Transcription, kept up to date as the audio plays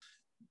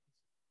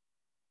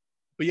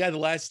But yeah, the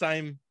last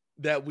time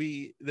that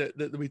we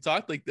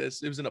talked like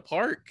this, it was in a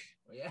park.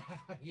 Yeah,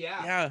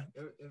 yeah. Yeah.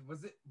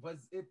 Was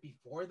it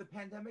before the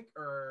pandemic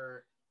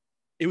or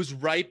It was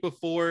right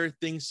before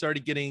things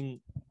started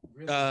getting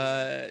really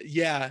weird?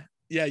 yeah.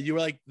 Yeah, you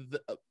were like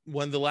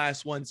one of the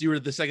last ones. You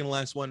were the second to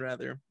last one,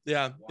 rather.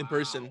 Yeah, in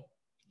person.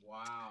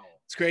 Wow, wow.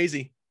 It's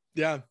crazy.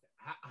 Yeah.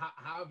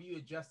 How have you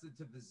adjusted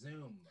to the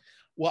Zoom?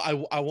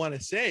 Well, I want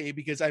to say,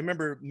 because I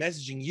remember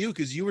messaging you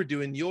because you were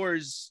doing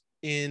yours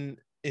in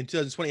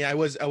 2020. I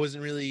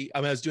wasn't really, I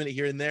mean, I was doing it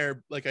here and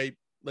there like I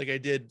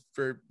did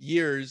for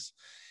years.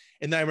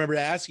 And then I remember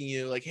asking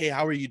you like, hey,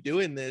 how are you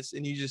doing this?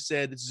 And you just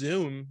said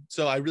Zoom.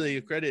 So I really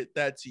credit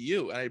that to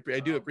you. I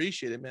do Oh,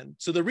 appreciate it, man.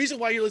 So the reason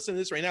why you're listening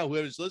to this right now,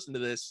 whoever's listening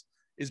to this,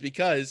 is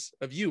because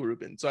of you,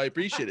 Ruben. So I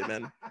appreciate it,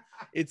 man.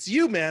 It's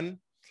you, man.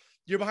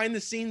 You're behind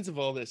the scenes of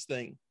all this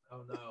thing.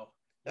 oh no.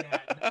 Yeah,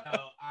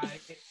 no.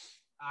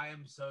 I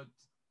am so.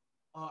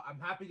 Oh, I'm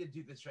happy to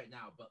do this right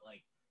now, but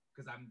like,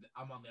 because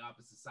I'm on the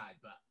opposite side.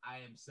 But I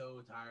am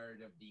so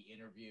tired of the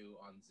interview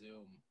on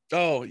Zoom.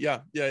 Oh, yeah.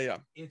 Yeah. Yeah.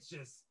 It's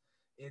just,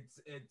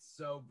 it's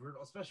so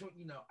brutal. Especially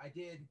when, I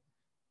couldn't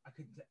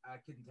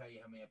tell you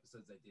how many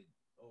episodes I did.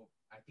 Oh,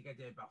 I think I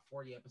did about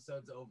 40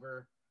 episodes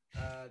over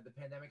the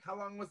pandemic. How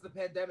long was the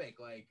pandemic?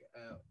 Like,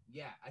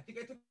 yeah, I think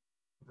I took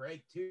a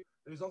break too.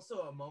 There's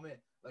also a moment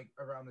like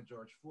around the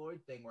George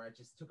Floyd thing where I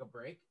just took a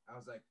break. I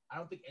was like, I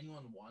don't think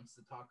anyone wants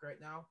to talk right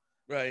now.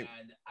 Right.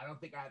 And I don't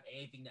think I have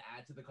anything to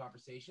add to the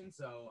conversation.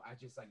 So I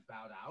just like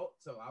bowed out.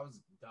 So I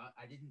was done.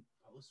 I didn't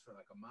post for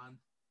like a month.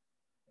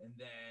 And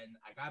then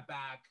I got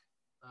back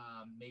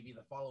maybe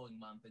the following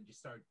month and just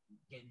started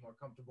getting more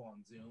comfortable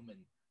on Zoom and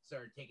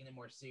started taking it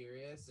more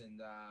serious.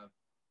 And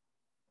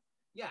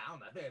yeah, I don't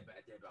know. I think I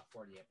did about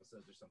 40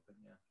 episodes or something.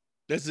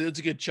 Yeah. It's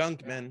a good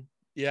chunk, Yeah. man.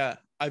 Yeah.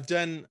 I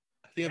think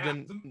I've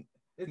done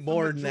it's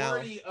more the now.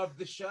 majority of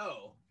the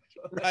show.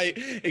 Right.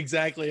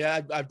 Exactly.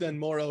 I've done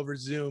more over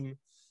Zoom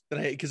than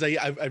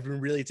I've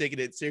been really taking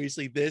it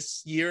seriously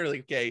this year.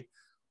 Like, okay,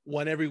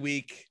 one every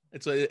week.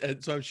 It's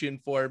what I'm shooting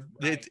for.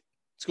 Right.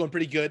 It's going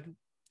pretty good.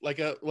 Like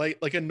a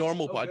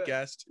normal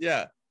podcast. Good.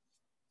 Yeah.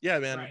 Yeah,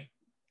 man. Right.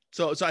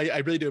 So I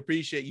really do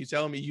appreciate you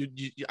telling me you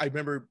I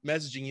remember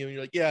messaging you and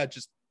you're like, yeah,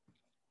 just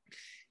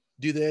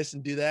do this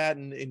and do that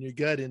and you're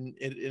good. And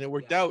it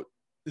worked out.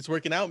 It's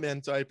working out,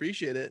 man. So I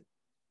appreciate it.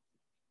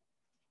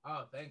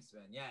 Oh, thanks,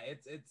 man. Yeah,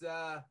 it's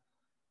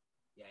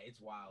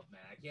wild, man.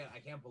 I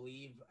can't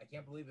believe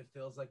it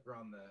feels like we're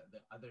on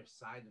the other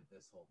side of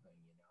this whole thing,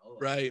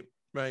 Like,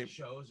 right.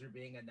 Shows are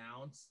being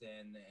announced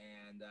and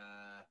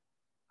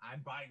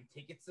I'm buying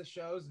tickets to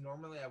shows.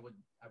 Normally I would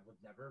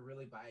never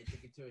really buy a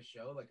ticket to a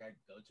show. Like, I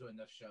go to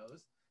enough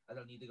shows. I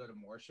don't need to go to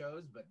more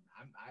shows, but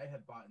I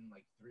have bought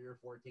like 3 or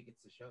 4 tickets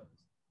to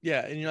shows.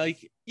 Yeah, and you're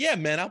like, yeah,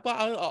 man,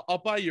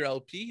 I'll buy your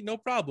LP, no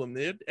problem,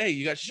 dude. Hey,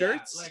 you got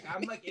shirts? Yeah, like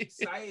I'm like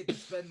excited to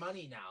spend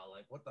money now.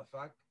 Like, what the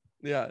fuck?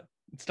 Yeah,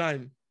 it's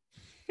time.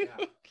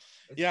 Yeah,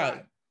 it's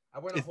time. I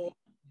went a whole,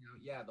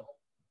 the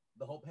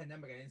whole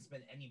pandemic. I didn't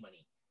spend any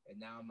money, and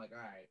now I'm like, all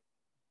right,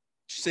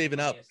 saving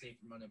up. Save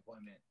from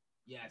unemployment.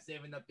 Yeah,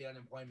 saving up the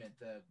unemployment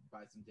to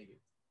buy some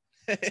tickets.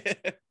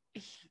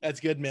 That's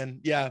good, man.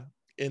 Yeah,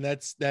 and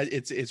it's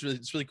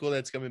really cool that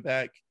it's coming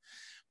back.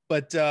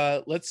 But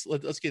let's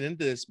get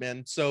into this,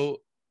 man.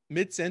 So,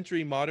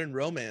 mid-century modern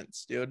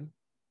romance, dude.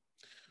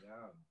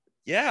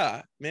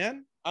 Yeah,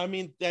 man. I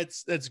mean,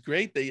 that's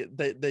great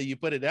that you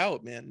put it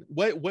out, man.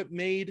 What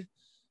made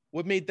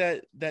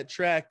that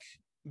track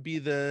be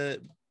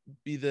the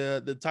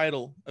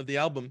title of the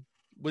album?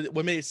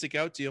 What made it stick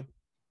out to you?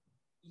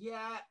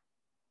 Yeah,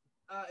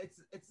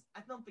 it's.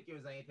 I don't think it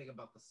was anything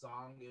about the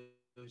song. It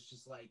was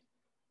just like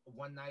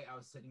one night I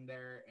was sitting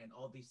there and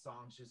all these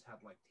songs just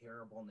had like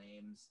terrible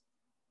names.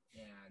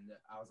 And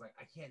I was like,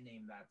 I can't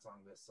name that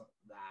song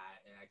that,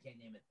 and I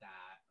can't name it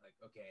that. Like,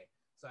 okay.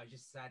 So I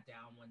just sat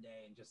down one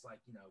day and just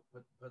like,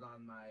 put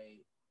on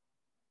my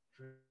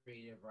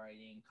creative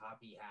writing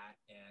copy hat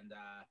and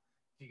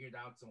figured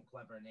out some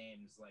clever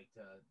names like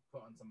to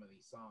put on some of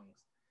these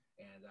songs.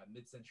 And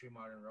Mid-Century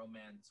Modern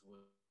Romance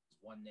was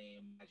one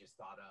name I just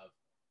thought of.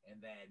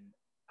 And then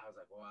I was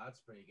like, well, that's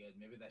pretty good.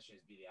 Maybe that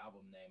should just be the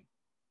album name.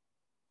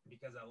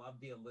 Because I love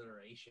the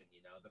alliteration,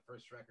 the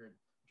first record,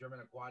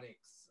 German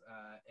Aquatics,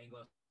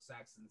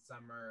 Anglo-Saxon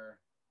Summer,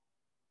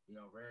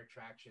 Rare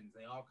Attractions,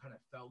 they all kind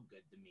of felt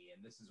good to me.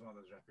 And this is one of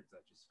those records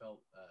that just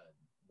felt,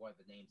 one of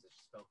the names that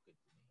just felt good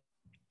to me.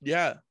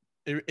 Yeah,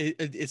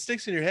 it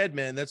sticks in your head,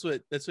 man. That's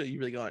what you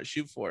really want to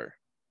shoot for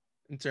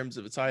in terms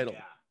of a title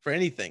for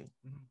anything.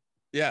 Mm-hmm.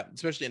 Yeah,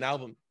 especially an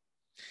album.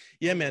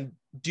 Yeah, man.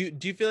 Do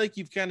you feel like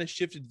you've kind of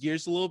shifted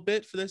gears a little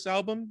bit for this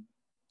album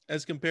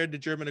as compared to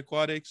German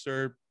Aquatics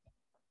or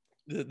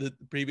the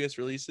previous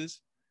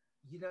releases?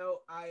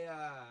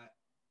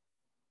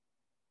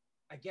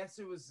 I guess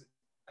it's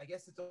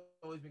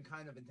always been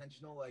kind of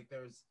intentional. Like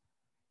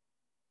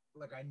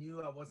I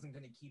knew I wasn't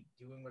going to keep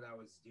doing what I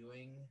was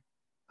doing.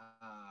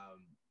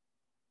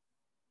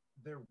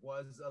 There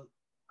was a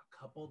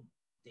couple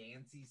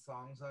dancey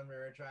songs on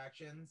Rare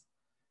Attractions,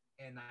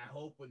 And I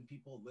hope when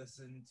people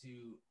listen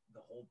to the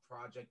whole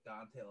project,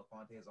 Dante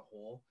Elephante as a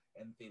whole,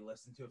 and they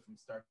listen to it from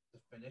start to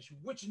finish,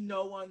 which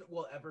no one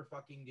will ever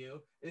fucking do.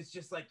 It's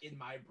just like in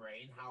my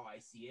brain how I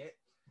see it.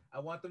 I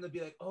want them to be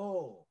like,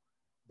 oh,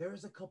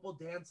 there's a couple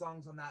dance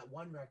songs on that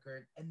one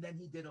record, and then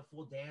he did a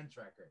full dance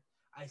record.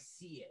 I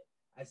see it.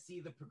 I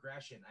see the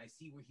progression. I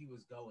see where he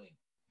was going,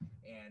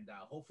 and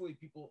hopefully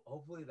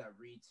that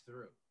reads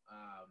through.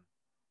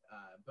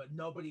 But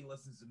nobody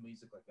listens to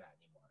music like that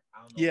anymore.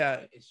 I don't know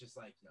why. It's just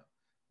like,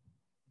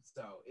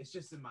 so it's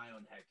just in my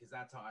own head because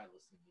that's how I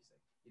listen to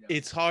music.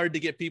 It's hard to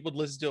get people to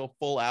listen to a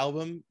full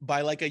album.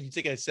 By you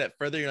take a step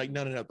further, you're like,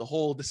 no, the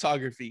whole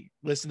discography.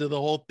 Listen to the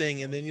whole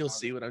thing, and then you'll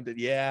see what I'm doing.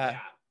 Yeah,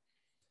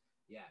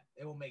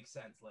 it will make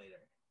sense later.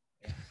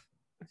 Yeah.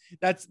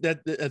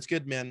 That's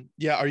good, man.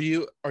 Yeah, are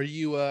you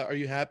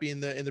happy in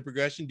the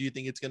progression? Do you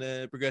think it's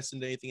gonna progress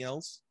into anything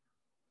else?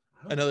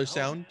 Another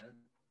sound?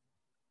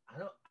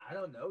 Man. I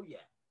don't know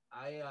yet.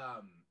 I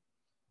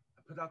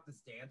put out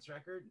this dance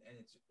record, and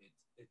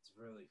it's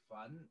really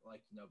fun. Like,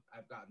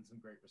 I've gotten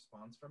some great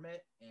response from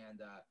it, and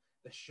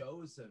the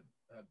shows have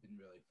been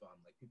really fun.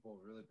 Like, people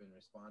have really been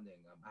responding.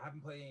 I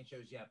haven't played any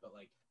shows yet, but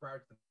like prior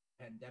to the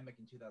pandemic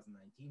in 2019,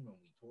 when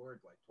we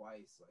toured like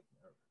twice, like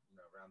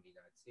around the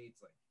United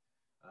States, like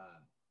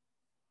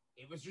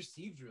it was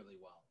received really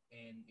well,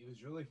 and it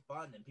was really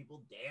fun, and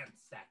people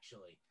danced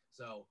actually.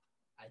 So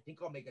I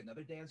think I'll make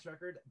another dance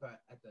record,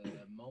 but at the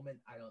moment,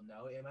 I don't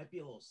know. It might be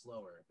a little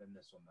slower than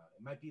this one, though.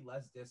 It might be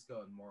less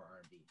disco and more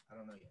R&B. I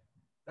don't know yet.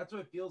 That's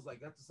what it feels like.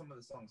 That's what some of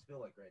the songs feel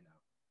like right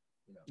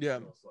now. Yeah, a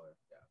little slower.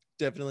 Yeah,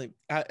 definitely.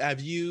 Have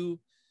you?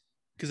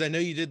 Because I know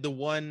you did the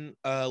one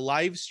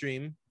live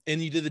stream,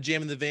 and you did the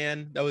Jam in the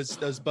Van. That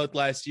was both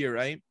last year,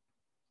 right?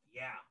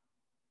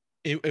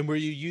 Yeah. And were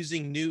you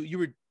using you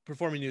were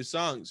performing new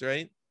songs,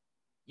 right?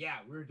 Yeah,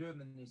 we were doing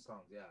the new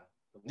songs. Yeah.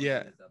 The one yeah.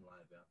 That is done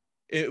live. Yeah.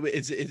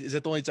 Is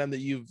that the only time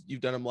that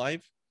you've done them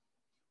live?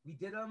 We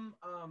did them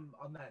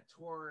on that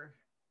tour,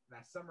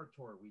 that summer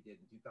tour we did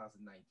in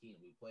 2019.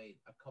 We played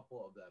a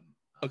couple of them.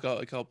 A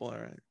couple,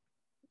 all right.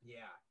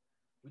 Yeah.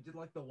 We did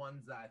like the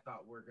ones that I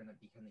thought were gonna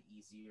be kind of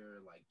easier,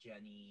 like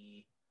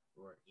Jenny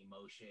or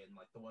Emotion,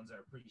 like the ones that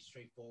are pretty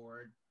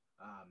straightforward.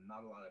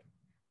 Not a lot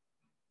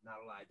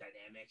of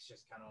dynamics,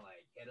 just kind of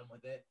like hit them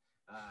with it.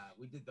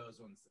 We did those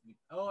ones.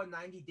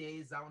 90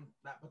 Days. That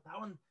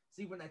one.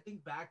 See, when I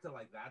think back to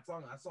like that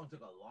song took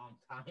a long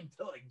time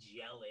to like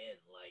gel in.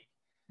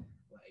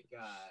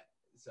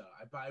 So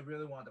I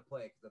really wanted to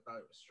play it because I thought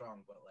it was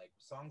strong. But like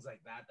songs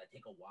like that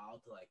take a while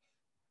to like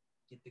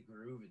get the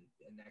groove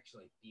and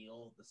actually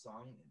feel the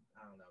song. And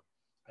I don't know.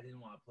 I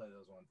didn't want to play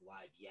those ones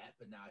live yet,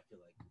 but now I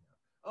feel like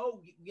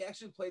we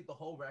actually played the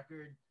whole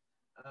record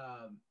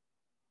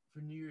for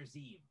New Year's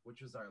Eve,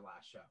 which was our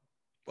last show.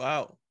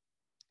 Wow.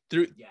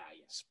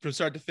 From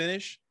start to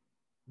finish?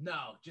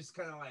 No, just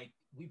kind of like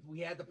we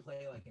had to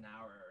play like an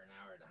hour or an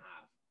hour and a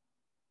half.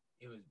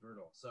 It was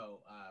brutal. So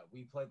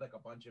we played like a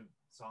bunch of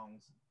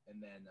songs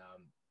and then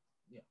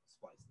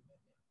spliced them in.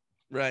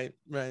 Right.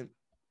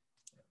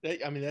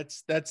 I mean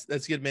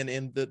that's good, man.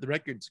 And the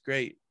record's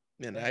great,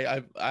 man.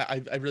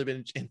 I've really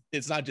been.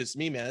 It's not just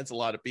me, man. It's a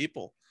lot of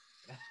people.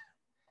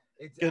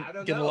 I don't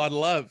know. Getting a lot of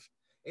love.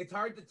 It's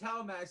hard to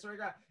tell, man. I swear to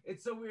God,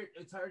 it's so weird.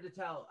 It's hard to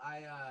tell.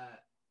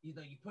 You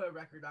put a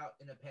record out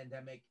in a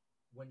pandemic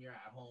when you're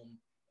at home,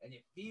 and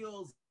it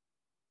feels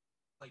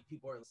like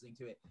people are listening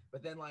to it.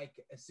 But then, like,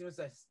 as soon as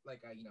I'm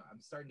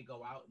starting to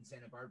go out in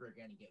Santa Barbara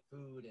again and get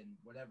food and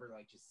whatever,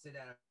 like, just sit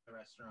at a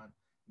restaurant,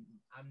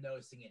 I'm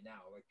noticing it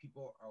now. Like,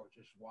 people are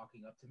just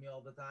walking up to me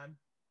all the time,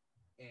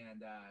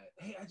 and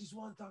hey, I just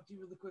want to talk to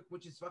you really quick,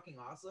 which is fucking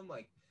awesome.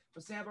 Like,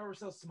 but Santa Barbara's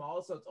so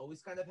small, so it's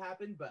always kind of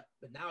happened, but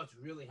now it's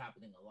really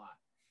happening a lot.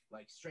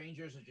 Like,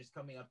 strangers are just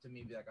coming up to me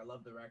and be like, I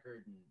love the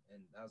record.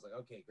 And I was like,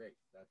 okay, great.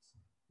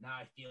 Now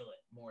I feel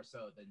it more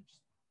so than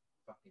just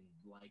fucking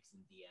likes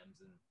and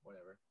DMs and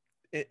whatever.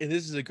 And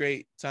this is a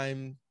great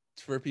time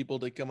for people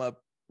to come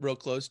up real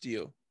close to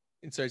you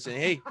and start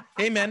saying,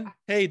 hey, man.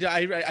 Hey,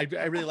 I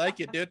really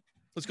like it, dude.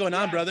 What's going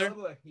on, brother?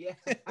 Totally. Yeah.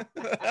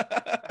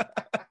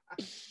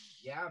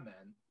 Yeah,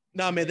 man.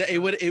 No, man,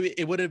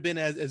 it would have been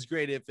as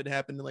great if it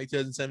happened in like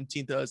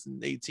 2017,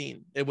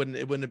 2018. It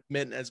wouldn't have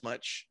meant as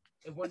much.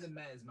 It wouldn't have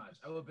meant as much.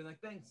 I would have been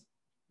like, thanks.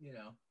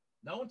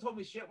 No one told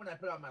me shit when I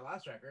put out my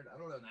last record. I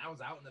don't know. I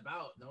was out and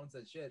about. No one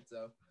said shit,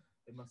 so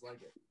they must like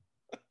it.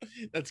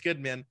 That's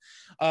good, man.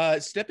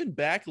 Stepping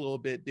back a little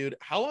bit, dude.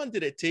 How long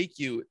did it take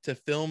you to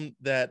film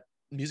that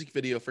music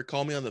video for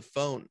 "Call Me on the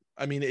Phone"?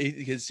 I mean,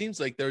 it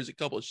seems like there was a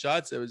couple of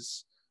shots that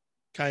was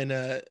kind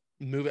of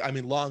moving. I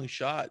mean, long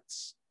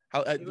shots.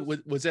 How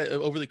was that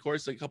over the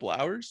course of a couple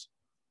hours?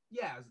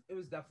 Yeah, it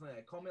was definitely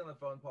like, "Call Me on the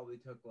Phone" probably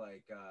took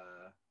like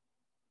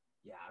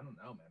I don't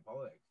know, man,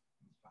 probably like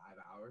 5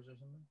 hours or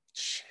something.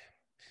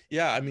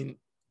 Yeah, I mean,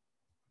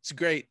 it's a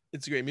great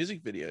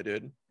music video,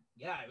 dude.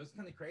 Yeah, it was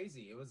kind of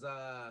crazy. It was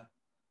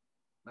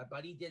my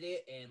buddy did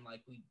it, and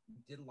like we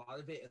did a lot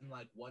of it in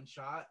like one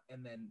shot,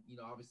 and then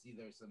obviously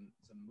there's some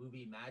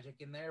movie magic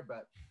in there,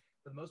 but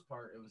the most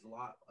part, it was a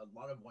lot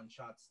of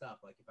one-shot stuff.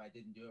 Like if I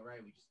didn't do it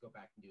right, we just go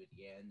back and do it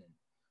again,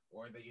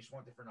 or they just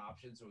want different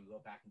options, so we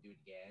go back and do it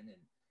again.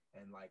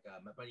 And like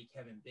my buddy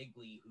Kevin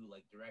Bigley, who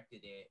like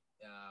directed it,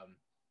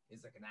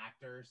 is like an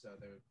actor, so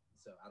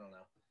I don't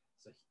know.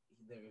 So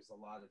there was a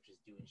lot of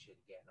just doing shit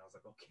again. I was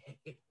like,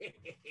 okay.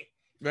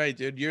 Right,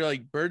 dude. You're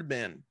like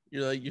Birdman.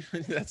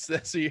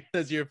 That's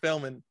your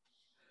filming.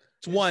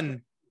 It's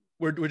one.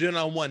 We're doing it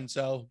on one,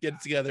 so get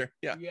it together.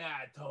 Yeah. Yeah,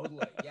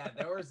 totally. Yeah,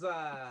 there's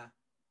a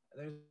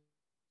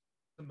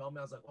moment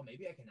I was like, well,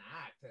 maybe I can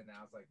act, and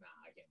I was like, nah,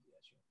 I can't do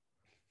that shit.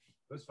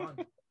 It was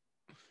fun.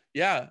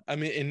 Yeah, I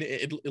mean, and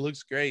it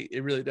looks great.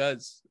 It really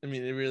does. I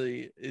mean, it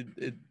really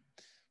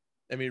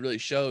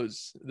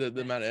shows the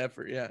amount of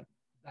effort. Yeah.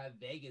 That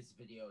Vegas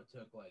video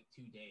took like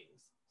 2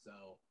 days.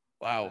 So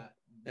wow.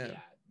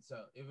 Yeah.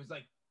 So it was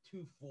like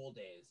 2 full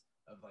days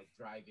of like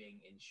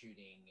driving and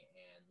shooting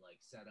and like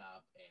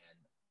setup, and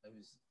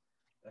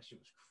that shit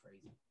was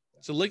crazy.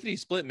 So lickety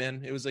split,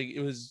 man. It was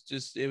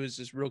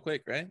just real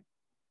quick, right?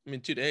 I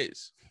mean, 2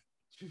 days.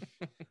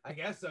 I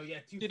guess so. Yeah,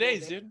 2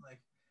 days, dude. Like,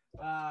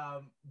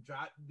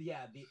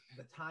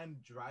 the time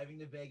driving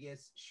to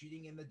Vegas,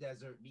 shooting in the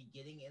desert, me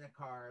getting in a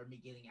car, me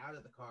getting out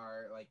of the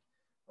car, like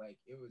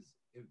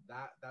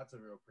that's a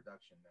real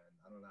production, man.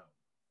 I don't know.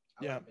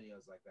 I like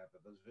videos like that,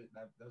 but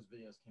those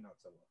videos came out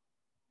so well.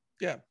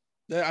 Yeah,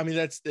 I mean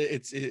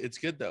it's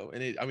good though,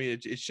 and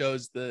it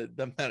shows the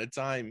amount of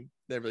time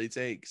that really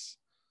takes.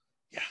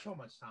 Yeah, so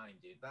much time,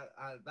 dude.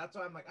 That's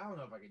why I'm like, I don't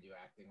know if I can do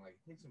acting. Like,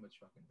 it takes so much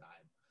fucking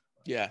time.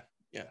 Like,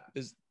 yeah.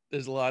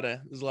 There's a lot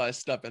of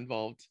stuff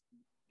involved.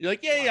 You're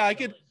like, I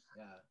could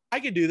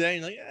do that.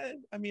 And you're like,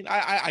 I mean,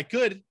 I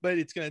could, but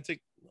it's gonna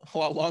take a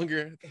lot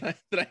longer than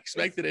I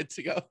expected it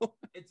to go.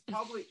 It's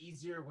probably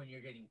easier when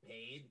you're getting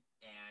paid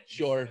and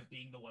sure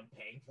being the one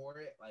paying for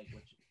it, like,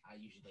 which I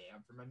usually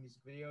am for my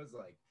music videos.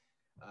 Like,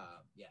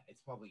 it's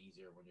probably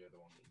easier when you're the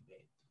one getting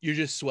paid. You're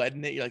just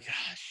sweating it. You're like,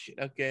 shit,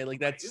 okay, like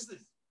that's.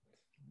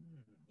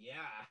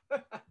 Yeah.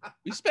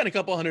 We spent a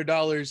couple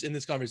 $100 in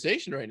this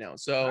conversation right now,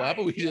 so how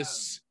about we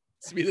just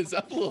speed this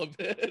up a little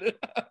bit?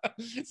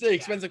 It's an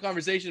expensive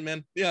conversation,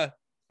 man. Yeah.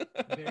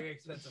 Very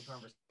expensive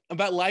conversation.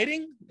 About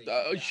lighting?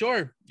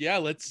 Sure. Yeah,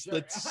 let's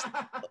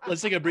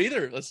take a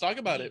breather. Let's talk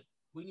about it.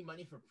 We need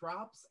money for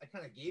props. I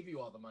kind of gave you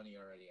all the money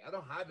already. I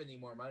don't have any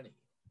more money.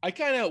 I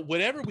kind of,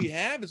 whatever we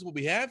have is what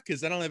we have,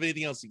 because I don't have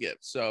anything else to give.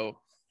 So.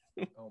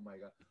 Oh my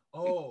god.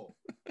 Oh.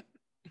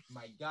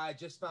 My guy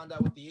just found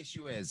out what the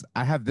issue is.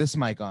 I have this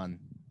mic on.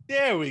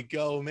 There we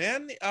go,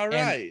 man. All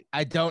right. And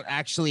I don't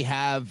actually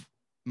have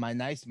my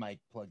nice mic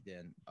plugged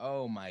in.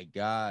 Oh my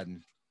god.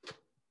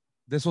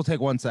 This will take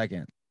 1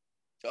 second.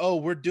 Oh,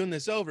 we're doing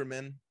this over,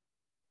 man.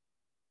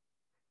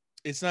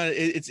 It's not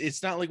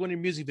like one of your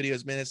music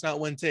videos, man. It's not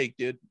one take,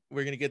 dude.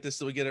 We're gonna get this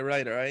till we get it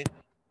right, all right?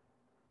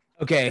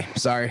 Okay,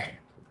 sorry.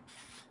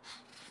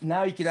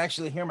 Now you can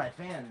actually hear my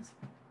fans.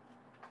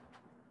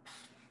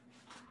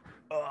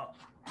 Oh.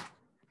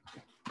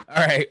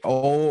 All right.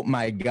 Oh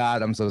my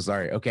god, I'm so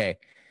sorry. Okay.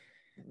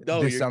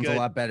 No, this sounds good. A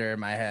lot better in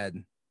my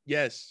head.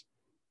 Yes.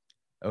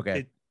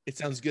 Okay. It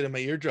sounds good in my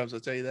eardrums, I'll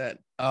tell you that.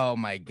 Oh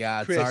my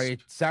god.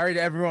 Crisp. Sorry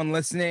to everyone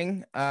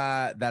listening.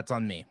 That's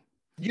on me.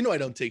 You know I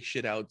don't take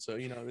shit out, so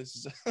this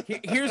is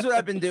Here's what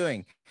I've been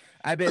doing.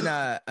 I've been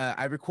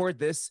I record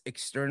this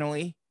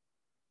externally,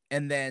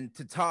 and then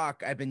to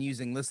talk, I've been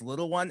using this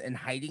little one and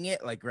hiding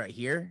it like right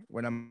here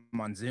when I'm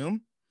on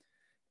Zoom.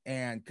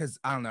 And because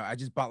I don't know, I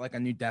just bought like a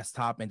new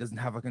desktop and it doesn't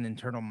have like an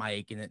internal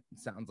mic and it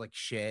sounds like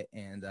shit.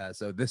 And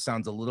so this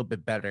sounds a little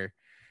bit better.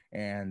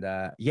 And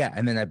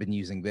and then I've been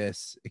using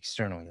this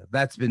externally.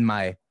 That's been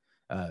my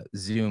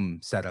Zoom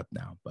setup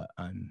now. But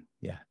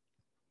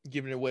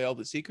giving away all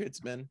the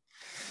secrets, man.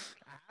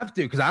 I have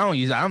to, because I don't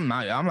use it. I'm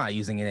not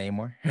using it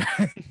anymore.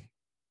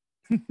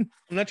 I'm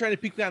not trying to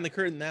peek behind the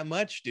curtain that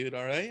much, dude.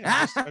 All right.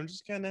 I'm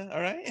just kind of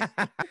all right.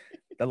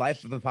 The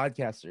life of a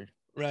podcaster.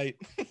 Right.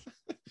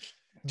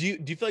 Do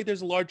you feel like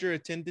there's a larger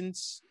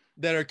attendance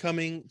that are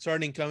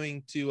starting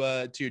coming to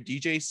your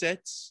DJ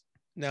sets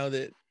now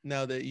that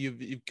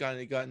you've kind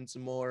of gotten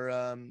some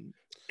more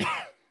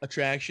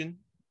attraction?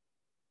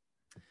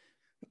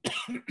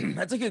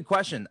 That's a good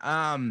question.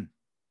 I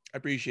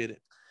appreciate it.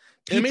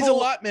 It means a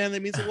lot, man.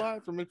 That means a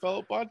lot from a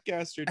fellow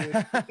podcaster, dude.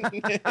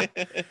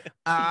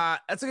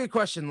 That's a good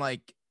question.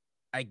 Like,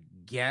 I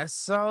guess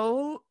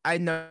so. I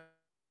know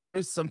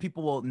some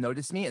people will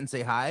notice me and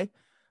say hi,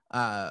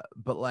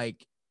 but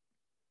like,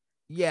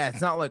 yeah,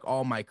 it's not like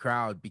all my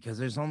crowd because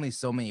there's only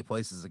so many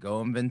places to go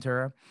in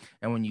Ventura.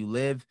 And when you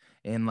live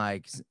in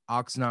like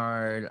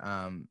Oxnard,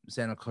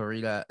 Santa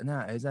Clarita,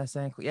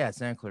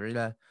 Santa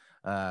Clarita,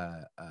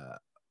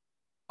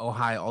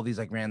 Ohio, all these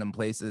like random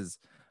places,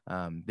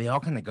 they all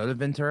kind of go to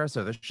Ventura.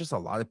 So there's just a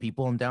lot of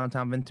people in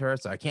downtown Ventura.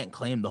 So I can't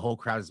claim the whole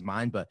crowd is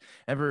mine, but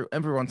every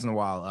once in a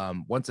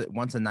while, once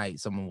a night,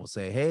 someone will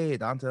say, "Hey,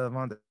 Dante,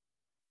 Elephante,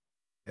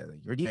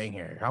 you're DJing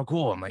here. How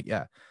cool." I'm like,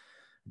 "Yeah,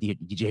 did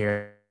you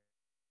hear?"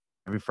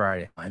 Every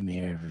Friday. I'm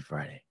here every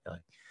Friday.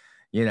 Like,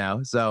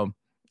 so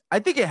I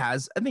think it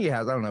has. I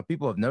don't know.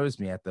 People have noticed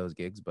me at those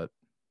gigs, but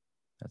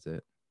that's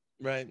it.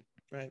 Right.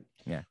 Right.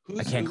 Yeah.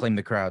 I can't claim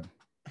the crowd.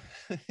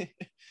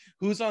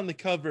 Who's on the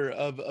cover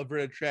of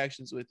Red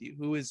Attractions with you?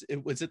 Who is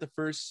it? Was it the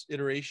first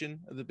iteration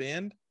of the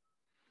band?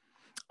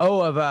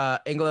 Oh, of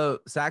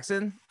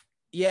Anglo-Saxon?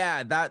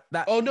 Yeah, that.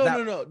 Oh no.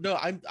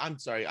 I'm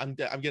sorry. I'm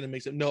getting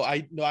mixed up. No,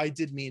 I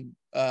did mean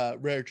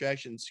Rare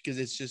Attractions, because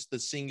it's just the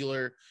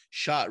singular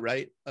shot,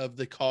 right, of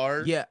the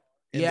car. Yeah.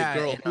 And the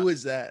girl. Who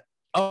is that?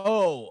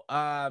 Oh,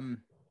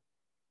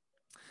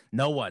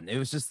 no one. It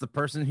was just the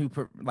person who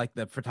like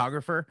the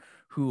photographer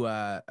who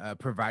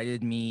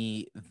provided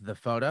me the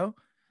photo.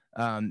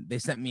 They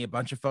sent me a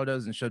bunch of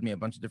photos and showed me a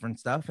bunch of different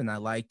stuff, and I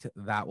liked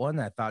that one.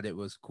 I thought it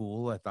was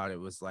cool. I thought it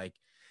was like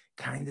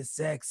kind of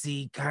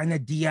sexy, kind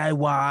of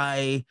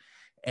DIY.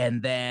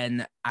 And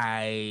then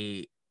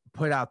I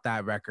put out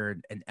that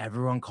record, and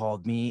everyone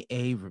called me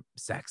a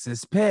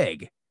sexist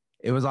pig.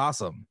 It was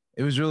awesome.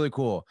 It was really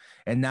cool.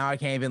 And now I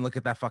can't even look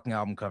at that fucking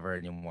album cover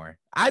anymore.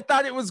 I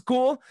thought it was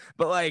cool,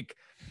 but like,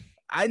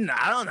 I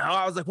don't know.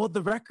 I was like, well,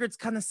 the record's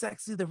kind of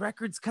sexy. The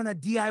record's kind of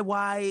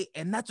DIY,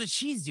 and that's what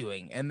she's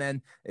doing. And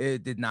then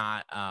it did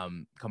not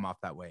come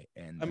off that way.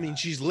 And I mean,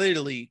 she's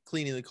literally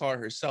cleaning the car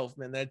herself,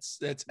 man. That's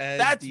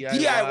as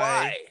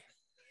DIY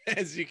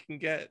as you can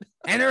get.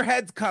 And her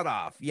head's cut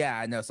off. Yeah,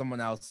 I know. Someone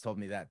else told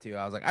me that too.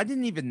 I was like, I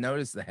didn't even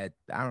notice the head.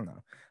 I don't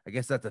know. I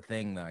guess that's a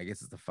thing, though. I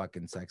guess it's the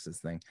fucking sexist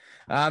thing.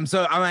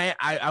 So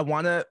I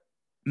want to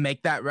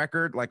make that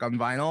record like on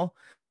vinyl,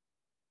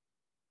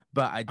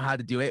 but I know how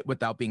to do it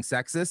without being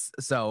sexist.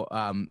 So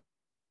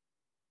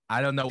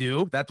I don't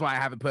know. That's why I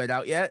haven't put it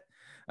out yet.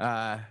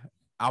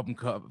 Album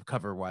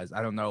cover wise,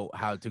 I don't know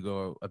how to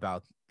go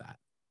about that.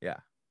 Yeah.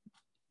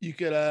 You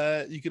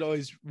could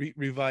always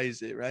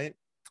revise it, right?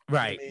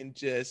 Right. I mean,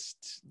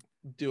 just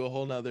do a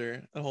whole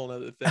nother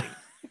thing.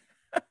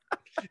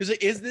 It's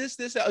like, is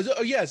this?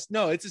 Oh yes,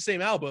 no, it's the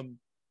same album,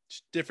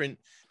 just different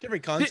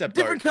concept,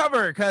 different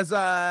cover. Because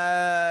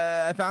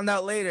I found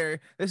out later,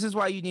 this is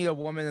why you need a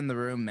woman in the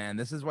room, man.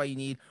 This is why you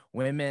need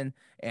women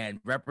and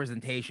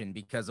representation.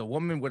 Because a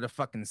woman would have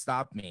fucking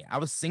stopped me. I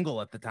was single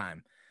at the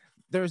time.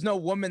 There's no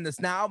woman. That's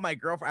now my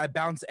girlfriend. I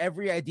bounce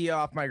every idea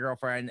off my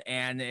girlfriend,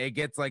 and it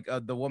gets like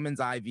the woman's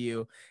eye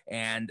view,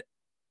 and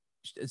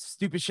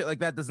stupid shit like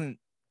that doesn't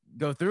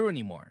go through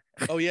anymore.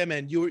 Oh yeah,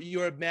 man,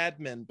 you're a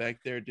madman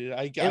back there, dude.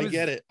 I get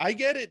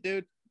it,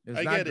 dude.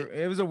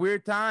 It was a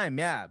weird time,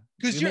 yeah,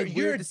 because you're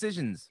weird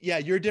decisions. Yeah,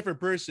 you're a different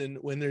person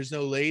when there's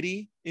no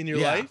lady in your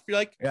life. You're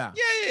like,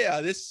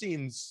 yeah, this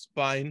seems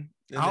fine.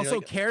 And I also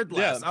like, cared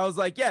less. I was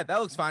like, yeah,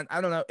 that looks fine.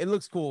 I don't know. It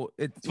looks cool.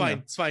 It's fine.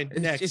 It's fine.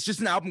 Next. It's just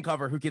an album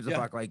cover. Who gives a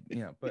fuck? Like,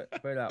 put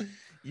it out.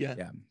 Yeah.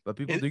 But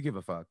people do give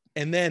a fuck.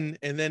 And then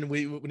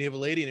when you have a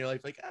lady in your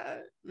life, like,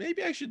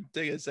 maybe I should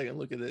take a second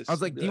look at this. I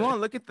was like, do you want to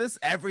look at this?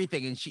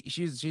 Everything. And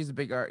she's a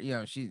big art,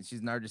 she's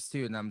an artist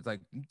too. And I'm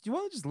like, do you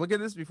want to just look at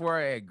this before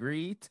I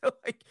agree to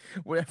like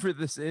whatever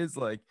this is?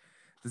 Like,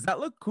 does that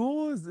look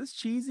cool? Is this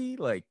cheesy?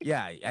 Like,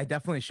 yeah, I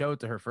definitely show it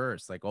to her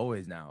first, like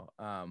always now.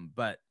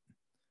 But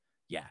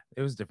yeah,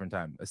 it was a different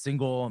time. A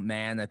single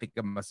man, I think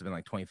I must have been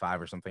like 25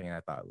 or something, and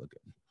I thought it looked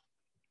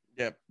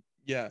good.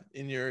 Yeah.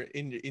 In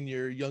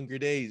your younger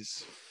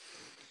days.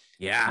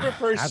 Yeah,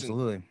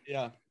 absolutely.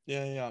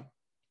 Yeah.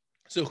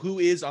 So who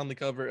is on the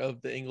cover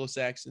of the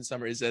Anglo-Saxon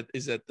Summer? That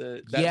was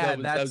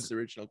the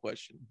original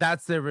question.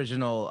 That's the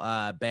original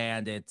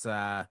band. It's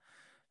I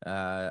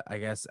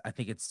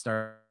think it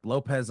started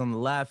Lopez on the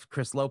left,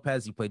 Chris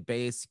Lopez, he played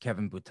bass,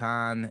 Kevin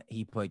Boutin,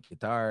 he played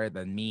guitar,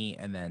 then me,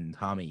 and then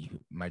Tommy,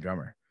 my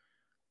drummer.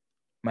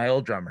 My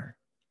old drummer.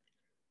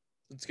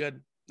 It's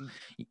good.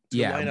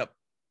 Yeah. Lineup.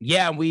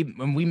 Yeah, we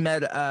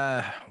met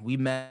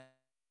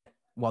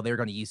while they were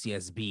going to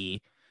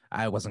UCSB.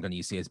 I wasn't going to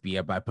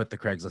UCSB, but I put the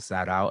Craigslist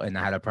ad out, and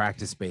I had a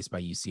practice space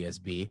by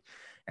UCSB.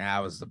 And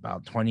I was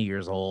about 20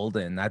 years old,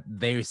 and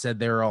they said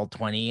they were all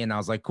 20, and I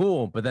was like,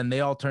 cool. But then they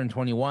all turned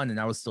 21, and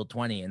I was still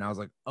 20, and I was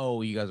like,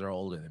 oh, you guys are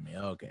older than me.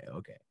 Okay.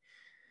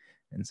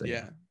 And so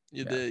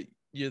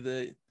you're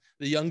the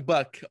young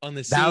buck on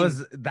the scene.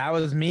 That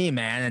was me,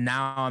 man. And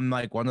now I'm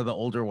like one of the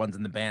older ones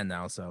in the band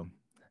now. So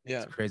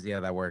it's crazy how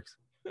that works.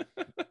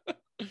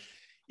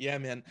 Yeah,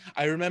 man.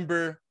 I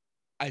remember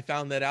I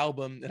found that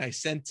album and I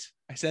sent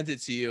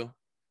it to you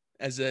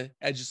as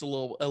just a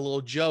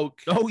little joke.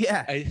 Oh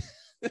yeah.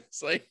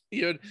 It's like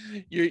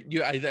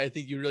I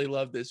think you really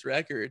love this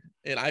record,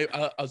 and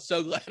I'm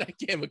so glad I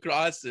came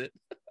across it.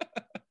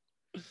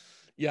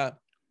 Yeah.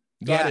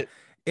 Got it.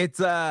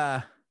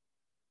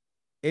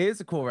 It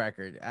is a cool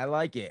record. I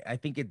like it. I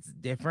think it's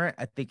different.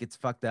 I think it's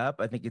fucked up.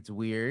 I think it's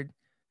weird.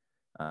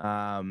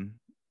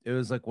 It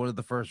was like one of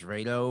the first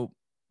radio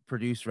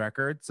produced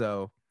records.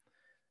 So,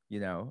 I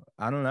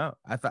don't know.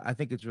 I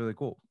think it's really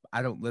cool.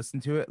 I don't listen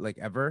to it like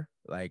ever.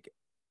 Like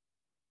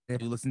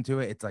if you listen to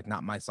it, it's like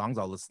not my songs.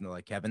 I'll listen to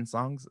like Kevin's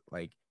songs.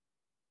 Like,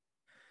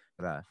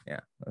 but yeah.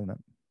 I don't know.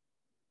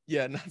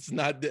 Yeah,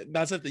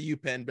 not something you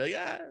penned, but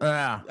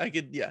I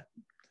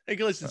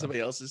can listen to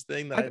somebody else's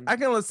thing. I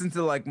can listen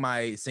to like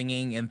my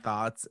singing and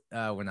thoughts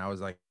when I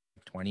was like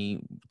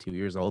 22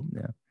 years old.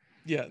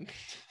 Yeah.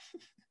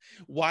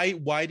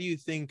 Why do you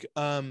think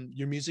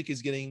your music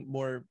is getting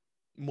more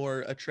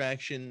more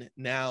attraction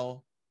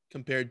now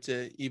compared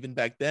to even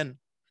back then,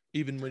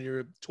 even when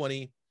you're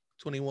 20,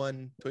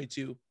 21,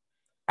 22?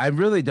 I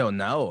really don't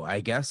know. I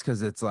guess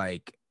because it's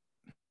like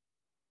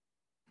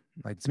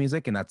it's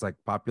music and that's like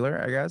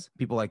popular. I guess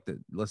people like to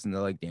listen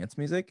to like dance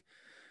music.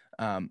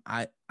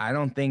 I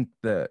don't think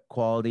the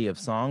quality of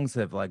songs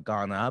have like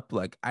gone up.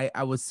 Like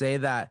I would say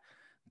that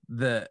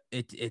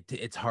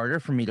it's harder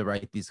for me to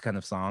write these kind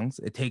of songs.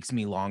 It takes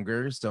me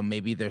longer, so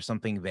maybe there's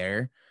something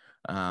there.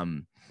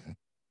 Um,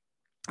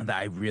 that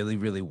I really,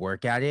 really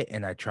work at it,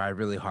 and I try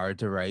really hard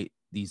to write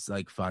these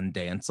like fun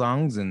dance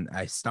songs, and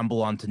I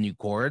stumble onto new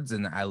chords,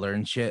 and I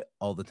learn shit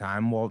all the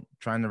time while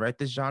trying to write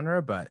this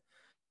genre. But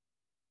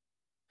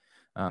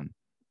um,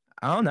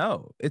 I don't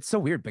know. It's so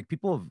weird. Like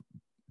people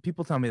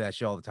tell me that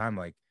shit all the time.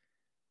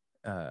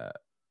 Uh,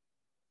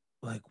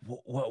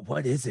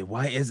 what is it?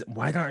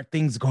 Why aren't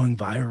things going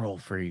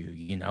viral for you?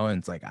 You know, and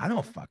it's like I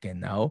don't fucking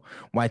know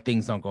why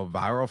things don't go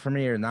viral for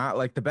me or not.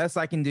 Like the best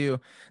I can do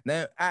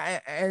now,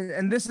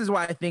 and this is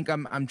why I think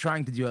I'm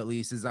trying to do at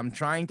least is I'm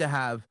trying to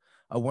have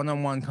a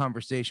one-on-one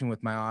conversation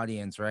with my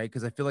audience, right?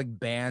 Because I feel like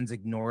bands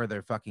ignore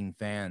their fucking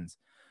fans.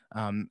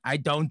 I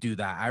don't do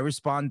that. I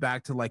respond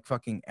back to like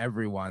fucking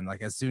everyone,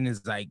 like as soon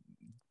as I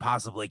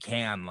possibly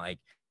can. Like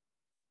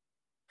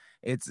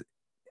it's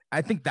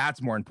I think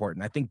that's more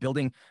important. I think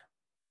building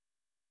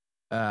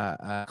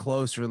a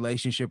close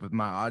relationship with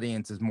my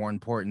audience is more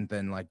important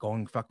than like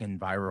going fucking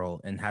viral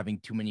and having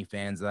too many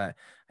fans that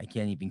I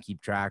can't even keep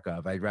track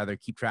of. I'd rather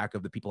keep track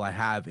of the people I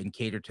have and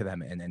cater to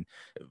them and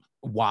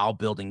while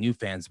building new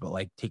fans, but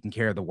like taking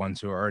care of the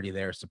ones who are already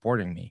there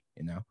supporting me,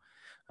 you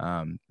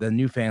know. The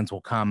new fans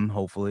will come,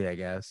 hopefully, I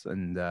guess.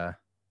 And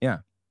yeah,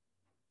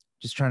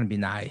 just trying to be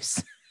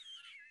nice.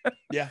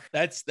 Yeah,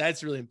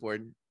 that's really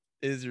important.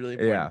 It is really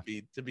important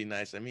to be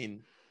nice. I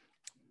mean,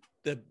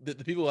 the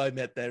people I've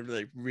met that are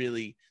like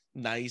really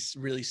nice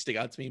really stick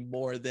out to me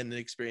more than an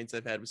experience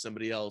I've had with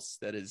somebody else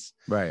that is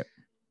right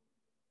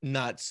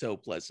not so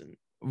pleasant.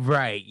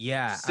 Right.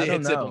 Yeah. Say I don't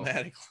it know.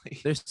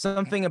 diplomatically. There's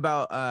something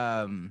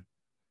about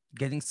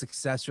getting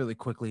success really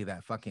quickly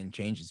that fucking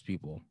changes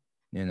people.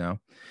 You know,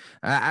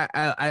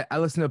 I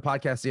listened to a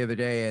podcast the other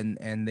day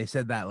and they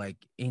said that like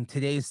in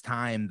today's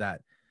time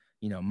that,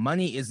 you know,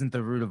 money isn't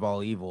the root of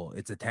all evil.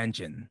 It's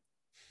attention.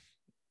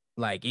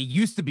 Like it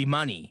used to be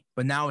money,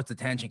 but now it's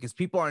attention because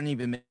people aren't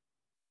even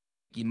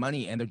making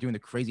money and they're doing the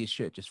craziest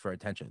shit just for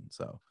attention.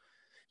 So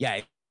yeah,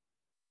 it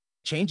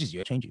changes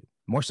you. It changes you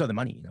more so than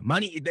money. You know,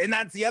 money, and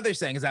that's the other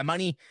saying is that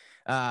money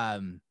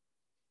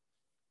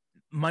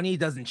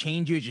doesn't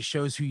change you. It just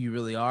shows who you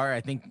really are.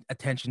 I think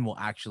attention will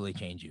actually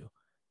change you.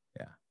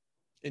 Yeah.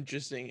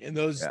 Interesting. And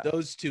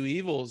those two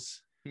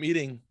evils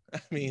meeting,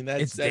 I mean,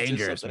 that's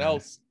dangerous, just something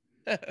else.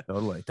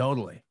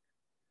 Totally.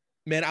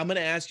 Man, I'm gonna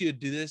ask you to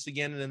do this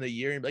again in a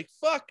year and be like,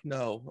 fuck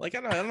no. Like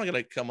I'm not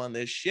gonna come on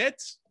this shit.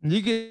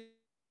 You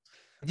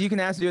can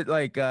ask me it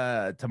like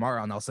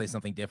tomorrow and I'll say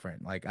something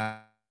different. Like I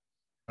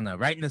don't know.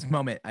 Right in this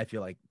moment, I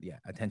feel like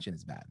attention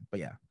is bad.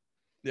 But yeah.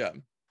 Yeah.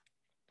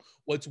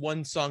 What's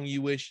one song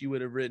you wish you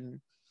would have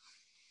written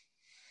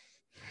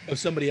of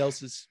somebody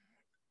else's?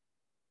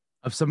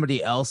 Of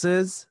somebody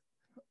else's?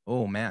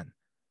 Oh man.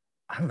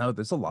 I don't know.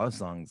 There's a lot of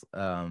songs.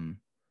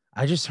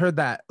 I just heard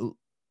that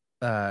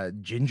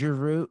Ginger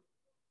Root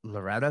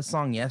Loretta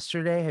song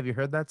yesterday. Have you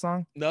heard that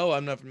song? No,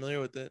 I'm not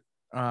familiar with it.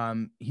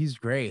 He's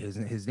great.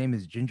 His name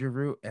is Ginger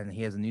Root, and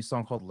he has a new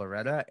song called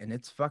Loretta, and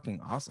it's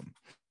fucking awesome.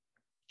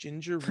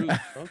 Ginger Root.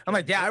 Okay. I'm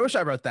like, yeah, I wish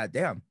I wrote that.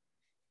 Damn.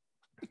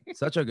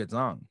 Such a good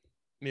song.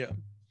 Yeah.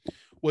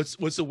 What's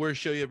the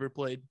worst show you ever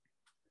played?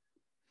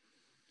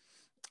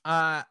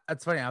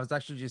 That's funny. I was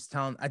actually just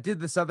I did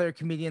this other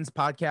comedian's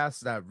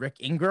podcast, Rick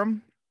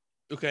Ingram.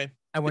 Okay.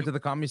 I went to the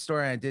Comedy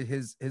Store and I did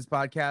his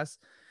podcast,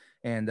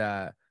 and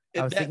I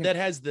was thinking, that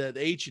has the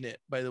H in it,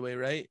 by the way,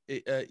 right?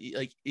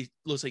 It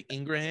looks like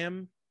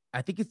Ingraham.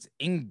 I think it's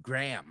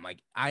Ingram, like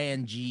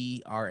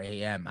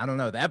Ingram. I don't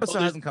know. The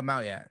episode hasn't come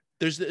out yet.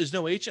 There's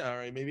no H. All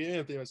right, maybe I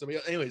don't think about somebody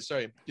else. Anyway,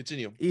 sorry.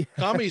 Continue. Yeah.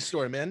 Comedy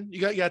Store, man. You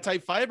got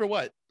type 5 or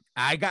what?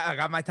 I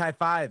got my type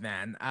 5,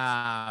 man.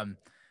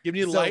 Giving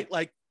you light,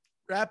 like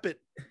wrap it,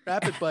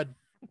 bud.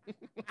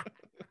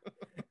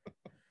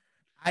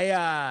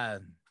 I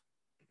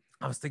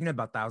was thinking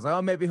about that. I was like,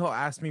 oh, maybe he'll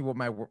ask me what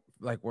my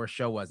worst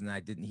show was, and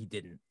he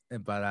didn't.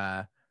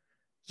 But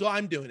so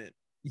I'm doing it.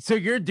 So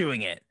you're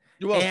doing it.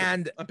 You're welcome.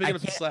 And I'm picking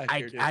up the slack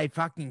here, dude. I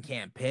fucking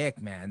can't pick,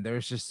 man.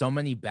 There's just so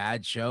many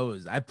bad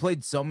shows. I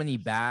played so many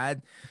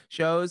bad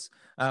shows.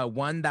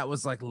 One that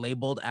was like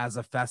labeled as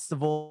a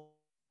festival,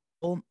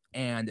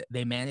 and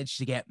they managed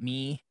to get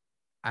me.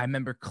 I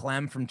remember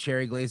Clem from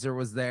Cherry Glazer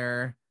was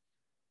there.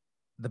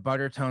 The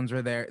Buttertones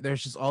were there.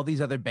 There's just all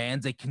these other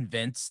bands they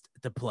convinced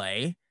to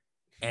play,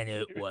 and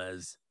it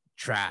was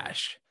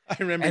trash. I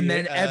remember. And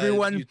then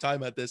everyone you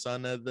talking about this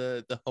on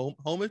the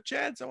home of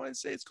Chads. I want to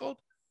say it's called.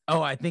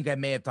 Oh, I think I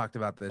may have talked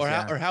about this. Or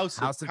House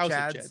of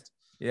Chads.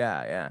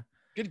 Yeah.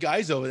 Good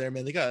guys over there,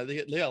 man. They got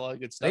a lot of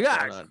good stuff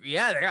going on.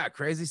 Yeah, they got a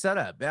crazy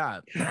setup.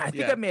 Yeah. I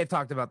think I may have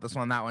talked about this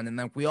one, that one. And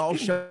then we all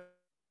showed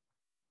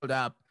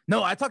up.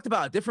 No, I talked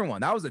about a different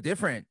one. That was a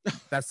different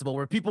festival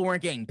where people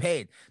weren't getting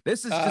paid.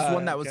 This is just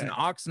one that was an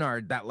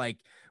Oxnard that like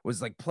was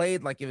like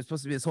played like it was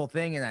supposed to be this whole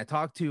thing. And I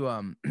talked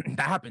to that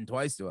happened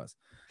twice to us.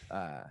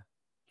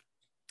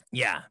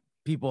 Yeah,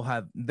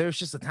 there's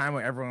just a time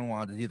where everyone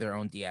wanted to do their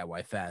own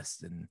DIY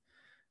fest, and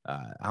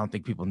I don't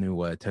think people knew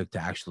what it took to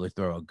actually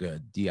throw a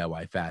good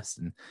DIY fest.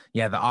 And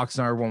yeah, the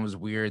Oxnard one was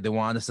weird. They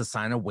wanted us to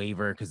sign a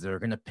waiver because they were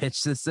gonna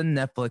pitch this to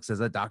Netflix as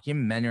a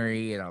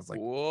documentary, and I was like,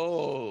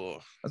 whoa!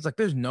 I was like,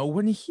 there's no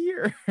one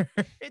here.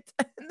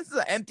 This is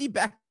an empty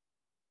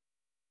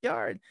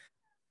backyard.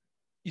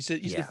 You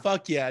said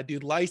fuck yeah,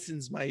 dude,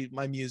 license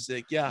my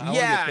music.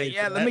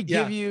 Yeah, let me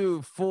give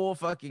you full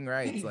fucking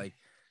rights. Like,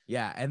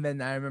 yeah. And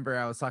then I remember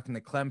I was talking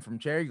to Clem from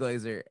Cherry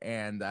Glazer,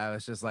 and I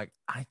was just like,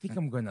 I think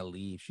I'm gonna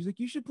leave. She's like,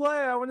 you should play.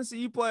 I want to see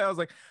you play. I was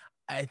like,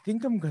 I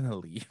think I'm gonna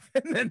leave.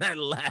 And then I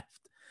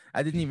left.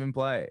 I didn't even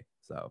play.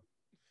 So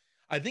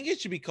I think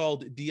it should be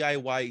called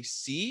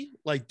DIYC,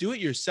 like do it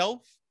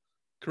yourself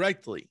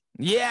correctly.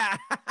 Yeah.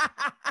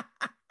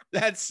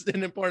 That's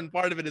an important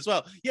part of it as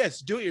well. Yes,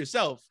 do it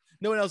yourself.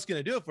 No one else is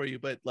going to do it for you,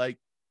 but like,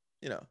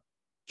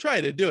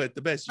 try to do it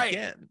the best you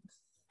can.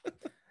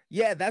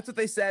 Yeah, that's what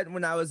they said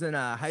when I was in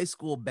a high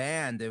school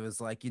band. It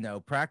was like,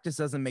 practice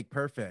doesn't make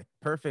perfect.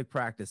 Perfect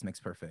practice makes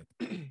perfect.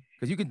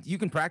 Because you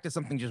can practice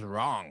something just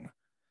wrong.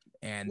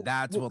 And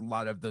that's what a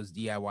lot of those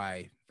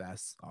DIY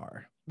fests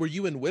are. Were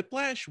you in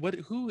Whiplash?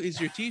 Who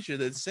is your teacher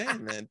that's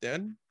saying that,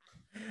 dude?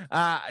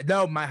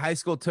 No, my high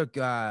school took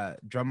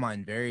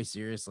drumline very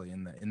seriously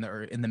in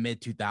the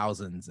mid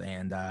 2000s,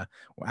 and I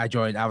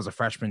was a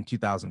freshman in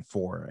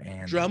 2004,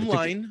 and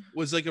drumline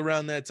was like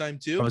around that time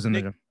too. I was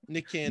in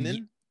Nick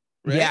Cannon.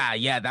 Right?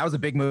 Yeah, that was a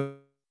big movie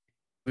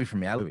for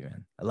me. I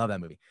love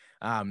that movie.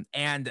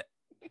 And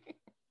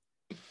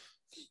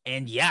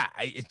yeah,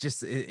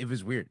 it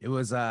was weird. It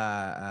was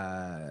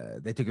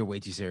they took it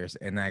way too serious,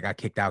 and I got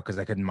kicked out because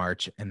I couldn't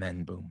march, and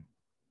then boom,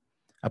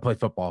 I played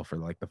football for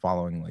like the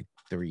following like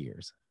 3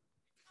 years.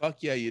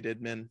 Fuck yeah, you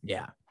did, man.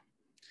 Yeah,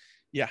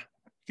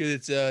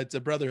 because it's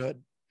a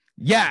brotherhood.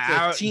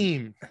 Yeah, it's a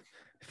team.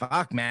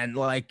 Fuck, man.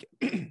 Like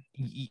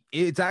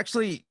it's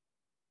actually,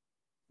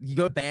 you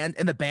go band,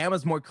 and the band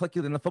was more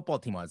clicky than the football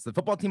team was. The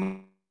football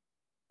team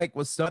like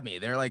was stoked me.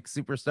 They're like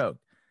super stoked.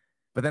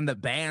 But then the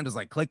band was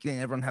like clicking,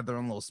 and everyone had their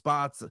own little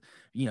spots.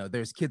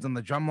 There's kids on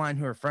the drum line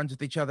who are friends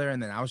with each other.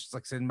 And then I was just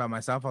like sitting by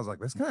myself. I was like,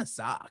 this kind of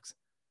sucks.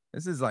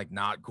 This is like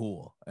not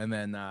cool. And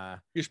then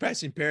you're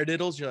passing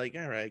paradiddles. You're like,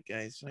 all right,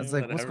 guys. I was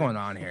like, what's going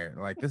on here?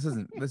 Like, this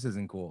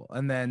isn't cool.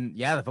 And then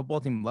yeah, the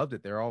football team loved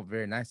it. They're all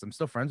very nice. I'm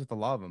still friends with a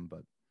lot of them,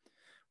 but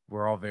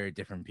we're all very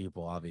different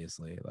people,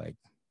 obviously. Like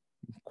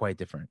quite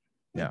different.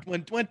 Yeah.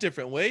 Went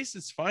different ways.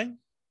 It's fine.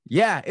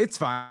 Yeah, it's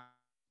fine.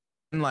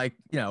 And like,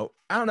 I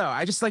don't know.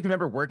 I just like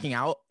remember working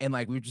out, and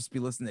like we would just be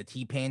listening to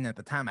T-Pain. At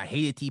the time, I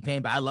hated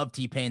T-Pain, but I love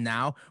T-Pain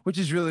now, which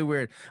is really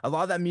weird. A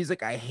lot of that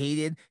music I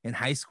hated in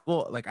high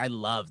school, like I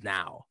love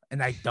now,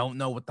 and I don't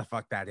know what the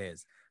fuck that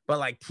is. But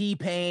like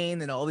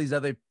T-Pain and all these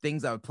other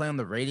things I would play on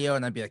the radio,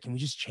 and I'd be like, can we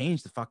just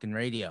change the fucking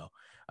radio?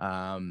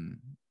 I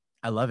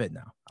love it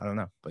now. I don't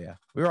know, but yeah,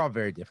 we were all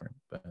very different,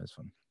 but it was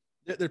fun.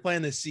 They're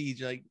playing the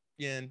Siege, like,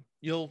 yeah, and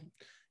you'll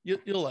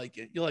like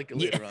it. You'll like it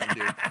later on,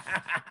 dude.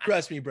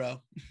 Trust me, bro.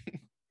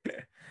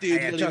 Dude,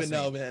 you don't even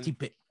know, man.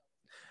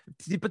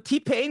 But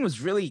T-Pain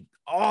was really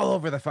all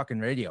over the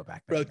fucking radio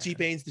back then. Bro,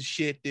 T-Pain's the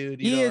shit,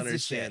 dude. He is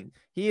understand. The shit.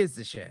 He is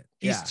the shit.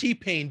 He's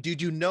T-Pain,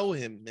 dude. You know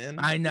him, man.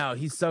 I know.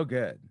 He's so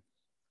good.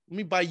 Let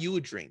me buy you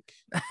a drink.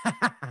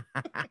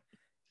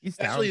 He's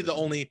actually the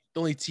only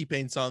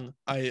T-Pain song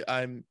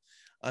I'm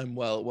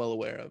well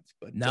aware of.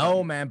 But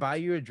no, man, buy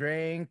you a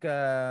drink.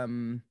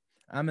 I'm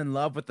in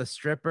love with the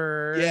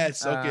stripper.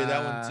 Yes, okay,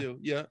 that one too.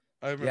 Yeah.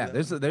 I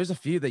remember there's a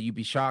few that you'd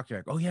be shocked. You're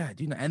like, oh yeah, I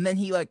do know. And then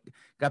he like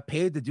got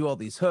paid to do all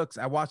these hooks.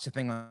 I watched a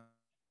thing on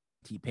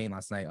T-Pain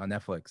last night on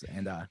Netflix,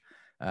 and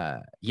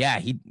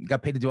he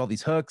got paid to do all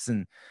these hooks,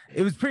 and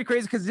it was pretty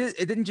crazy because it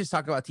didn't just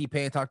talk about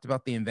T-Pain. It talked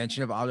about the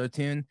invention of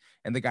autotune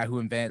and the guy who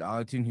invented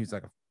autotune, who's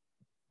like a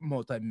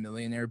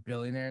multi-millionaire,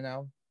 billionaire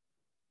now,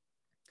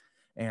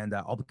 and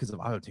all because of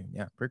autotune.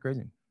 Yeah, pretty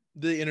crazy.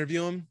 They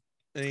interview him,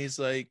 and he's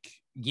like,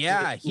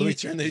 yeah, let me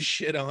turn this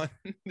shit on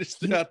just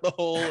throughout the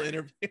whole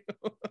interview.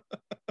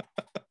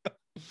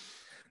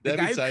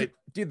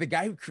 The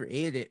guy who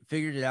created it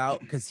figured it out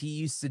because he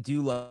used to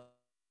do like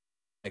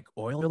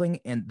oil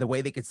drilling, and the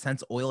way they could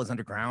sense oil is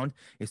underground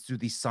is through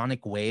these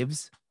sonic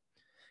waves.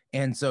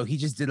 And so he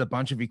just did a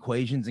bunch of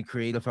equations and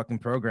created a fucking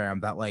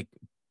program that like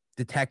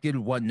detected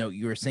what note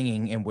you were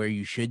singing and where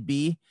you should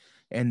be.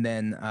 And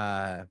then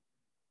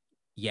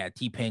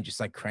T-Pain just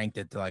like cranked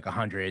it to like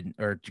 100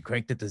 or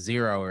cranked it to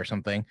 0 or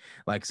something,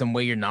 like some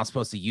way you're not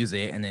supposed to use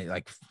it, and it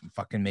like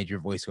fucking made your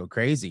voice go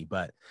crazy.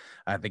 But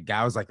the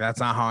guy was like, that's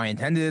not how I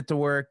intended it to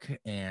work.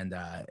 And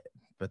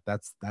but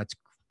that's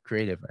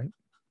creative, right?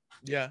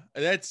 Yeah,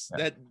 that's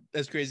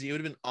crazy. It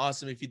would have been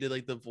awesome if you did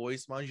like the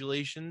voice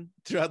modulation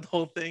throughout the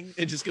whole thing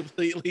and just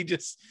completely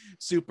just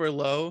super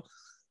low.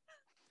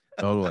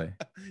 Totally.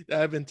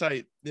 That'd have been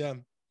tight. Yeah,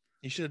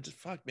 you should have.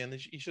 Fuck, man,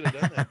 you should have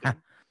done that.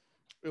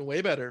 Been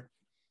way better.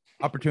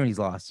 Opportunities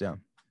lost. Yeah.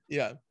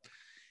 Yeah.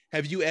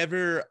 Have you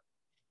ever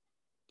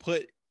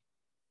put,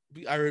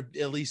 or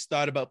at least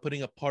thought about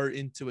putting a part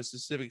into a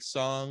specific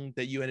song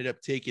that you ended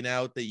up taking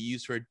out that you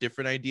used for a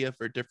different idea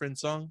for a different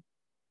song?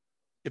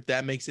 If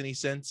that makes any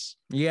sense.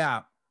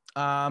 Yeah.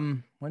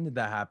 When did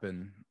that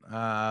happen?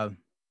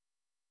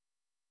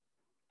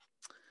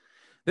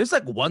 There's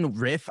like one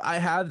riff I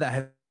have that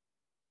has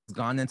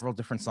gone into several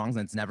different songs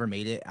and it's never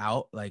made it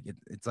out. Like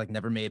it's like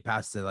never made it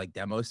past the like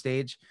demo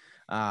stage.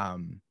 I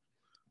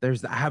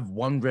have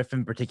one riff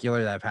in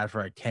particular that I've had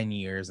for like 10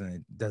 years and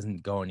it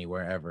doesn't go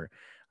anywhere ever.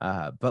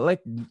 But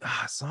like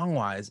song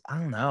wise, I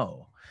don't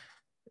know.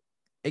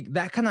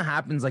 That kind of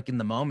happens like in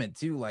the moment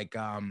too. Like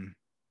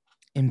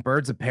in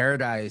Birds of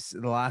Paradise,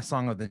 the last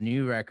song of the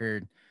new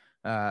record,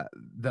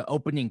 the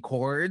opening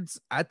chords,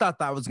 I thought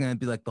that was going to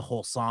be like the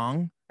whole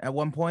song at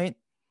one point.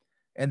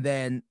 And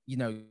then, you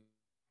know,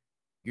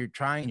 you're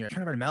trying to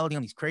write a melody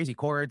on these crazy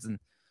chords and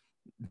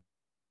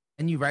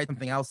you write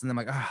something else. And then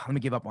I'm like, let me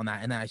give up on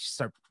that. And then I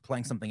start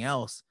playing something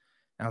else.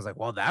 And I was like,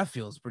 well, that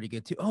feels pretty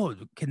good too. Oh,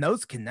 can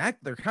those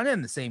connect? They're kind of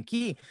in the same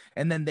key.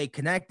 And then they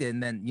connected.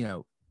 And then, you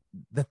know,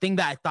 the thing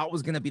that I thought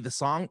was going to be the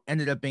song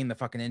ended up being the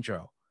fucking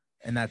intro.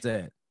 And that's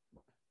it.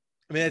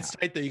 I mean, it's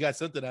tight that you got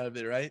something out of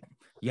it, right?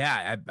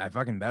 Yeah, I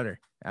fucking better.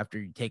 After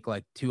you take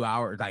like 2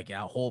 hours, like a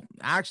whole,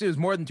 actually it was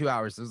more than 2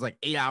 hours. It was like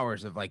 8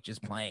 hours of like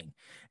just playing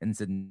and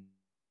sitting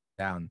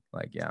down.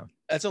 Like, yeah.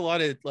 That's a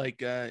lot of like,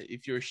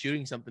 if you're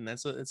shooting something,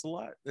 it's a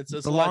lot. It's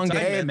a long time,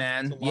 day,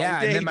 man.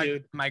 Yeah. Day, and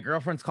then my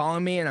girlfriend's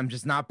calling me and I'm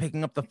just not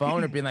picking up the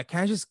phone or being like,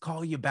 can I just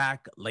call you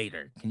back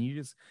later? Can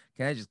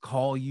I just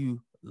call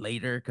you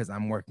later? Cause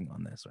I'm working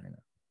on this right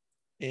now.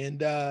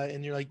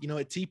 And you're like, you know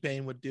what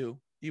T-Pain would do?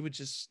 He would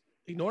just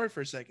ignore it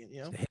for a second,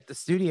 you know, hit the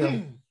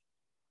studio.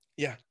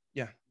 Yeah.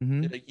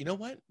 Mm-hmm. Like, you know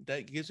what?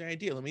 That gives you an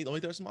idea. Let me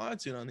throw some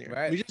auto-tune on there.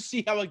 Right. We just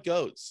see how it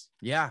goes.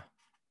 Yeah.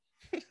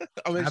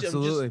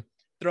 Absolutely. I'm just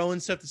throwing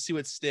stuff to see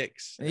what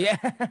sticks. Yeah.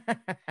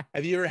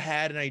 Have you ever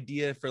had an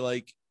idea for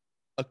like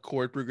a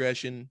chord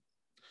progression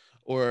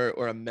or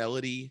a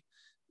melody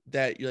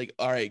that you're like,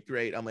 all right,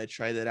 great, I'm gonna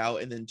try that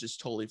out, and then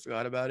just totally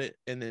forgot about it,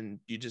 and then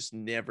you just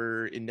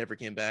never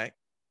came back?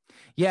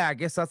 Yeah, I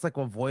guess that's like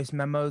what voice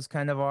memos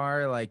kind of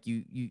are. Like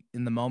you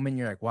in the moment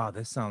you're like, wow,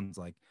 this sounds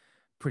like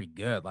pretty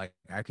good. Like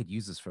I could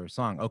use this for a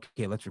song.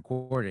 Okay, let's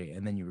record it.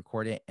 And then you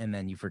record it and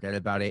then you forget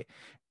about it.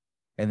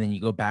 And then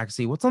you go back,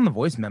 see what's on the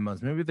voice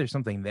memos. Maybe there's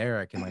something there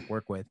I can like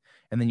work with.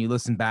 And then you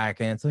listen back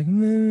and it's like,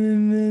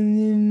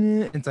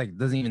 it's like,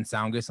 doesn't even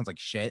sound good. It sounds like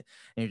shit.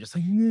 And you're just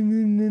like,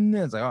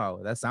 it's like, oh,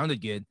 that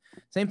sounded good.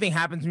 Same thing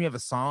happens when you have a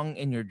song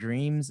in your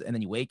dreams and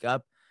then you wake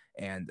up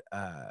and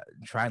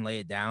try and lay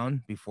it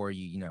down before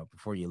you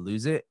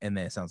lose it. And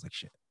then it sounds like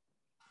shit.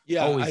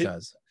 Yeah. Always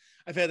does.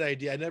 I've had that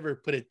idea. I never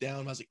put it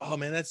down. I was like, oh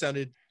man, that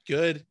sounded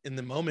good in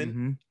the moment.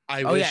 Mm-hmm.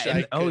 I wish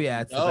I could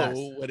it's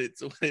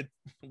know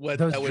what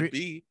that would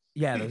be.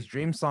 Yeah, those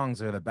dream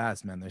songs are the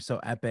best, man. They're so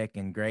epic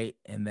and great,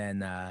 and then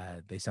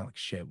they sound like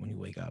shit when you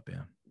wake up.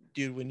 Yeah,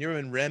 dude, when you're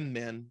in REM,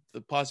 man,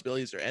 the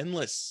possibilities are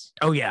endless.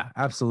 Oh yeah,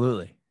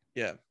 absolutely.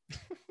 Yeah,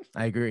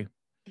 I agree.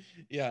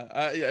 Yeah,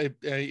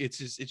 it's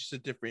just a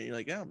different. You're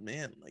like, oh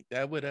man, like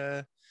that would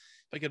if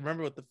I could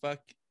remember what the fuck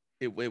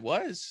it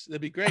was, that'd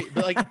be great.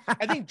 But like,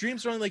 I think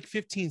dreams are only like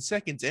 15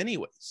 seconds,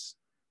 anyways.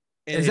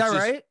 And is that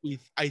right?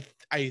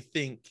 I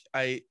think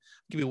I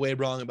could be way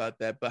wrong about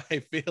that, but I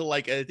feel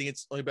like I think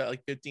it's only about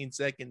like 15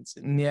 seconds.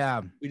 And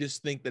yeah, we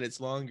just think that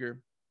it's longer,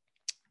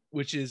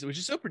 which is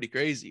so pretty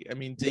crazy. I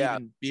mean, to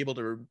even be able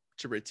to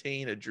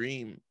retain a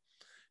dream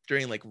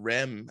during like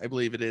REM, I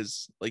believe it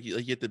is like you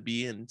have to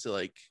be into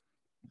like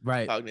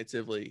right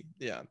cognitively.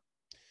 Yeah.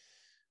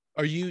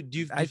 Do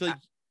you feel like?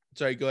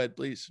 Sorry, go ahead,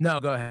 please. No,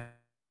 go ahead.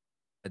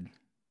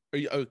 Are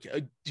you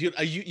okay?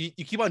 You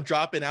keep on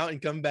dropping out and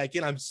coming back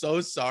in. I'm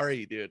so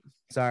sorry, dude.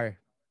 Sorry.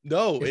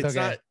 No, it's okay.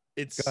 not.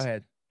 It's go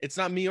ahead. It's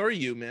not me or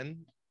you,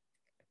 man.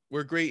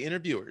 We're great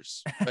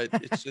interviewers, but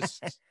it's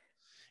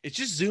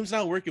just Zoom's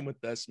not working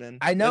with us, man.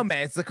 I know,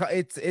 man.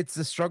 It's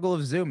the struggle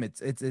of Zoom.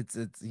 It's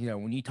you know,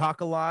 when you talk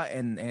a lot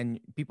and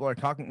people are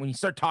talking, when you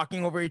start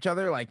talking over each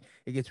other, like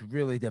it gets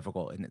really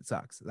difficult and it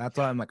sucks. That's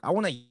why I'm like, I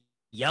want to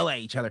yell at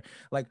each other.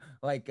 Like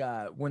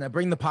when I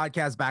bring the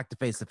podcast back to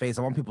face,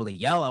 I want people to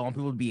yell. I want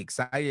people to be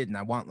excited, and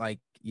I want like,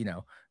 you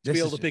know, to be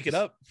able to pick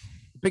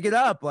it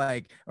up,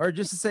 like, or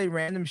just to say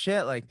random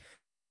shit. Like,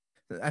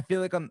 I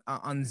feel like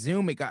on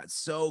Zoom it got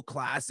so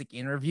classic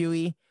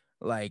interviewee,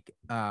 like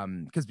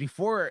because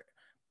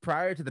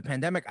prior to the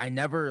pandemic, I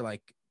never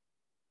like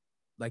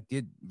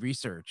did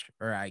research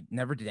or I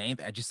never did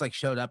anything. I just like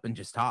showed up and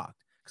just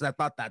talked because I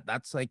thought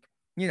that's like,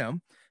 you know,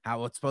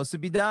 how it's supposed to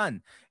be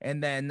done.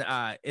 And then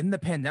in the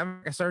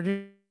pandemic, I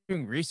started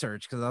doing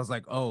research because I was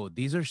like, oh,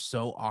 these are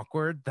so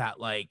awkward that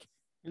like,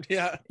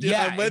 yeah,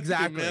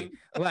 exactly.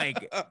 You,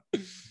 like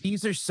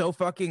these are so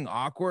fucking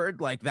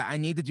awkward, like that I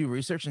need to do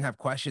research and have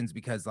questions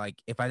because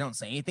like if I don't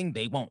say anything,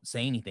 they won't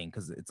say anything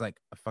because it's like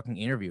a fucking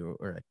interview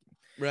or like,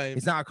 right.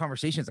 It's not a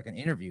conversation, it's like an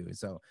interview.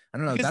 So I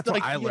don't know. That's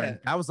like, what I learned.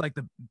 That was like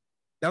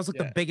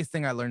the biggest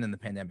thing I learned in the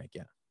pandemic.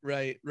 Yeah.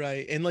 Right.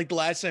 And like the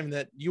last time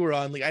that you were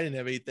on, like I didn't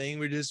have anything.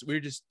 We were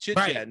just chit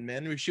chatting,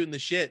 man. We were shooting the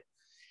shit.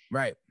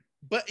 Right.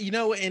 But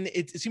and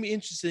it's gonna be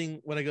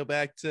interesting when I go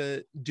back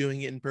to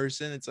doing it in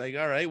person. It's like,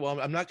 all right, well,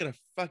 I'm not gonna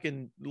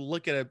fucking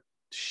look at a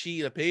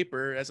sheet of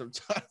paper as I'm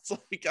talking. It's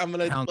like I'm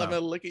gonna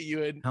look at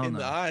you in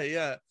the eye.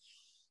 Yeah.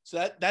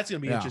 So that's gonna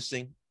be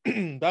interesting.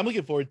 But I'm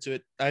looking forward to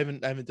it. I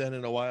haven't done it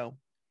in a while,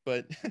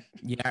 but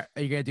yeah,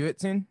 are you gonna do it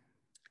soon?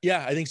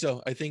 Yeah, I think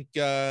so. I think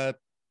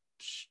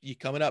you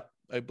coming up,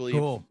 I believe.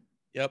 Cool.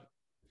 Yep.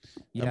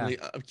 Yeah.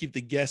 I'll keep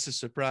the guests a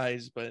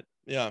surprise, but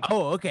yeah.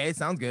 Oh, okay,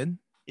 sounds good.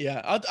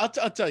 Yeah, I'll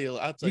tell you.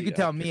 You can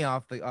tell me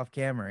off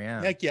camera.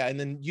 Yeah. Heck yeah, and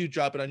then you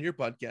drop it on your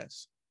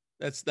podcast.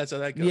 That's how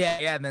that goes.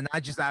 Yeah, and then I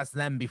just ask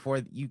them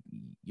before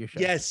your show.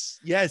 Yes,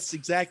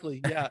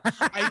 exactly. Yeah.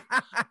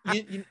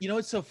 You know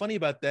what's so funny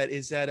about that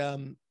is that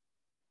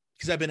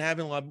because I've been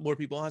having a lot more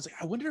people on. I was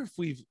like, I wonder if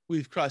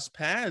we've crossed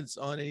paths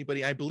on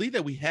anybody. I believe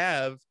that we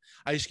have.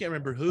 I just can't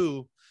remember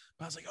who.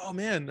 But I was like, oh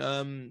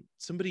man,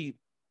 somebody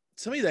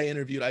that I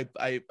interviewed,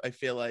 I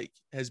feel like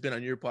has been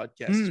on your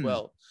podcast as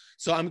well.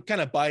 So I'm kind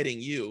of biting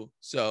you.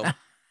 So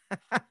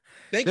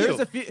thank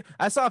you.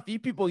 I saw a few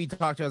people you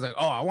talked to. I was like,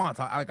 oh, I want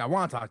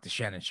to talk to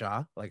Shannon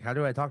Shaw. Like, how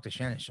do I talk to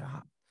Shannon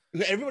Shaw?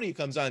 Everybody who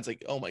comes on, it's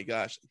like, oh my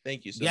gosh,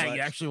 thank you so much. Yeah,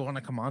 you actually want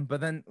to come on. But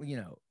then,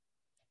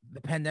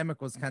 the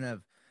pandemic was kind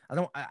of,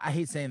 I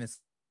hate saying this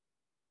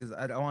because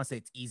I don't want to say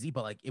it's easy,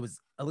 but like it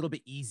was a little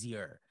bit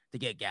easier to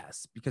get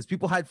guests because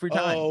people had free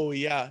time. Oh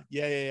yeah.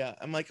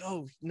 I'm like,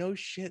 oh no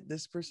shit,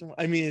 this person.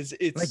 I mean,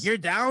 it's like you're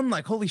down,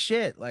 like holy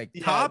shit, like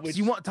Tops.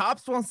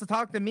 Tops wants to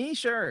talk to me,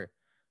 sure.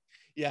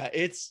 Yeah,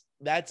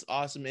 that's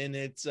awesome, and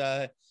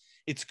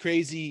it's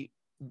crazy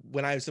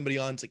when I have somebody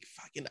on. It's like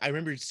fucking. I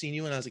remember seeing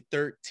you when I was like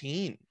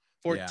 13,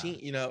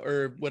 14,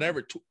 or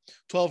whatever,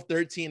 12,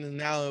 13, and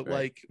now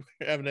like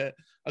we're having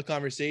a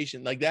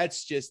conversation. Like that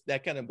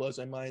kind of blows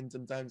my mind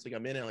sometimes. Like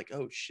I'm in it, like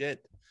oh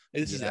shit,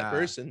 this is that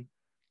person.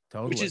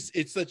 Totally. Which is,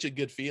 it's such a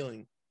good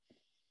feeling.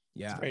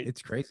 Yeah,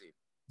 it's crazy.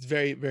 It's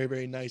very, very,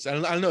 very nice. I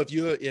don't know if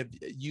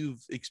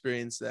you've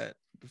experienced that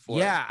before.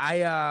 Yeah,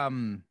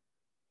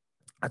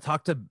 I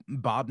talked to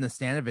Bob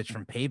Nastanovich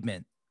from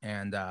Pavement,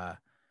 and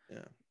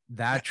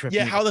that trip.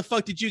 Yeah, how the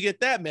fuck did you get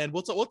that, man?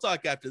 We'll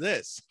talk after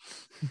this.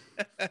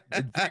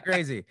 It's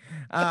crazy.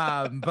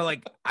 But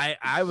like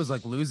I was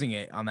like losing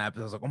it on that,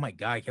 but I was like, oh my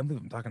god, I can't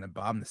believe I'm talking to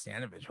Bob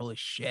Nastanovich. Holy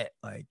shit!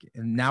 Like,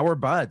 and now we're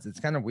buds. It's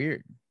kind of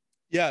weird.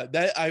 Yeah,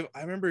 that I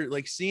remember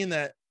like seeing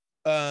that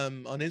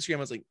on Instagram. I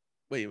was like,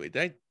 wait,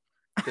 did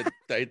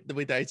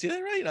I see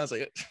that right? And I was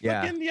like,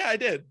 yeah, I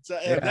did. So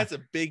that's a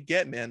big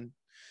get, man.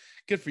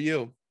 Good for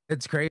you.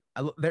 It's crazy.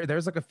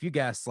 There's like a few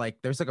guests, like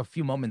there's like a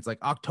few moments,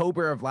 like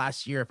October of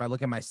last year. If I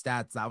look at my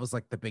stats, that was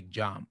like the big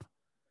jump.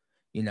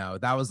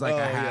 That was like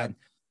I had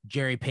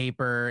Jerry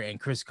Paper and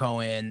Chris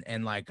Cohen,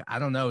 and like I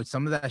don't know,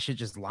 some of that shit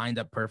just lined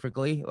up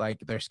perfectly,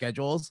 like their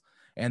schedules.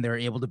 And they're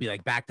able to be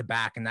like back to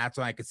back, and that's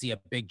why I could see a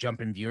big jump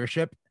in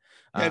viewership.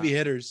 Heavy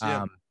hitters.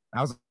 Yeah.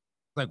 I was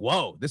like,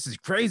 "Whoa, this is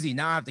crazy!"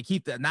 Now I have to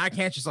keep that. Now I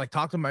can't just like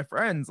talk to my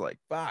friends. Like,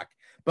 fuck.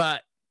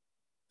 But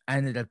I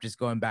ended up just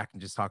going back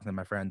and just talking to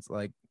my friends.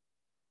 Like,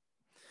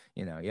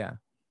 yeah.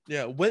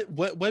 Yeah.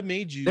 What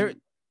made you?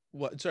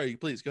 What? Sorry,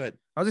 please go ahead.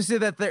 I'll just say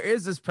that there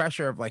is this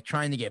pressure of like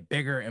trying to get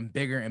bigger and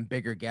bigger and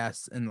bigger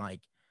guests, and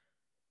like,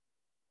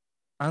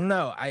 I don't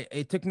know.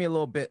 It took me a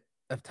little bit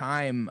of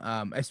time,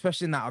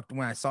 especially now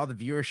when I saw the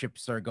viewership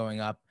start going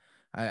up.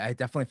 I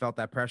definitely felt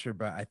that pressure,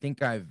 but I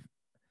think I've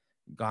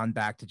gone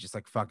back to just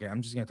like, fuck it,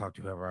 I'm just gonna talk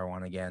to whoever I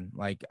want again.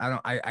 Like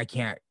I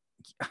can't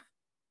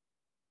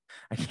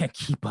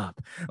keep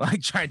up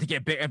like trying to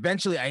get big.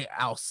 Eventually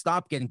I'll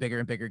stop getting bigger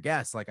and bigger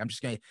guests. Like I'm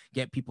just gonna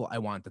get people I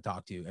want to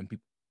talk to and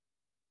people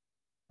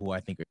who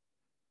I think are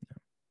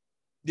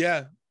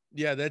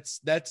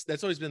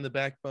that's always been the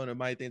backbone of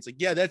my thing. It's like,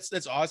 yeah,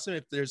 that's awesome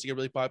if there's like a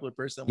really popular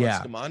person that wants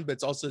to come on, but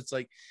it's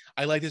like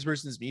I like this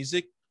person's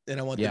music and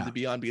I want them to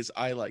be on because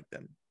I like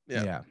them.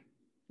 Yeah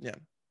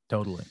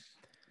Totally.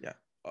 Yeah,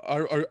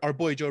 our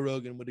boy Joe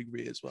Rogan would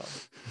agree as well.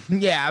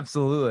 Yeah,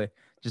 absolutely.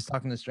 Just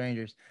talking to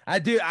strangers. I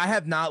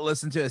have not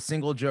listened to a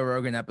single Joe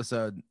Rogan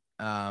episode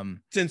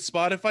since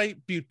Spotify.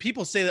 Dude,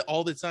 people say that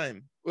all the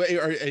time, or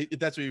if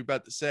that's what you're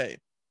about to say.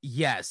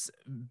 Yes,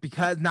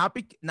 because not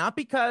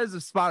because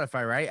of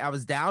Spotify, right? I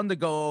was down to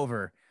go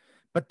over,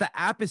 but the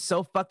app is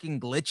so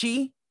fucking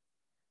glitchy.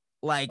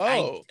 Like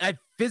I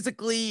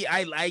physically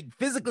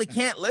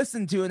can't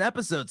listen to an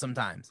episode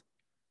sometimes.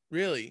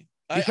 Really?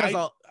 I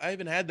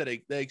haven't had that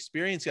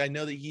experience. I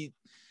know that he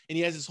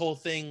has this whole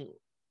thing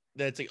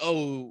that's like,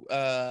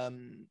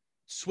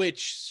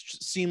 switch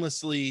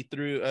seamlessly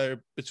through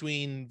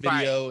between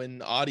video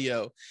and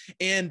audio.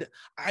 And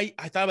I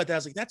thought about that. I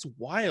was like, that's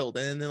wild.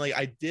 And then like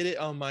I did it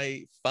on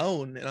my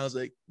phone and I was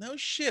like, no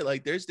shit,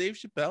 like there's Dave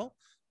Chappelle.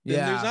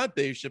 Then there's not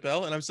Dave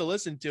Chappelle, and I'm still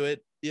listening to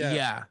it.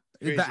 Yeah.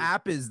 The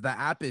app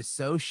is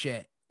so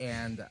shit.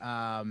 And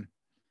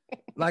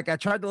like I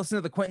tried to listen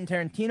to the Quentin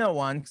Tarantino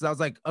one because I was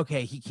like,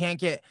 okay, he can't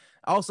get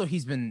Also,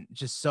 he's been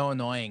just so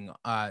annoying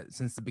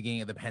since the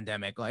beginning of the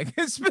pandemic. Like,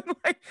 it's been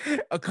like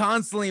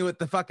constantly with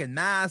the fucking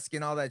mask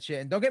and all that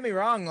shit. And don't get me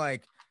wrong,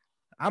 like,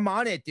 I'm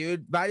on it,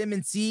 dude.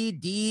 Vitamin C,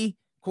 D,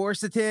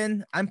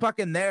 quercetin, I'm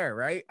fucking there,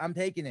 right? I'm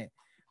taking it.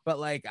 But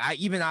like, I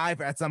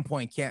at some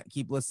point can't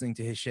keep listening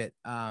to his shit.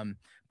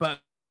 But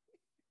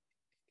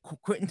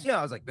Quentin,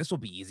 I was like, this will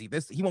be easy.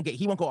 He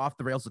won't go off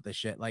the rails with this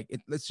shit. Like,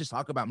 let's just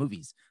talk about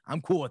movies.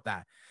 I'm cool with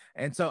that.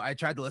 And so I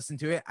tried to listen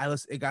to it.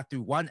 It got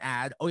through one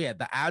ad. Oh yeah,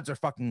 the ads are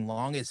fucking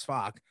long as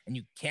fuck, and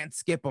you can't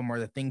skip them or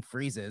the thing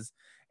freezes.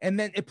 And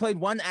then it played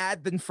one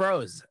ad, then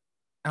froze.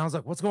 And I was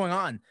like, what's going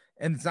on?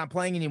 And it's not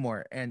playing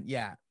anymore. And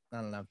yeah,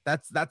 I don't know.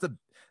 That's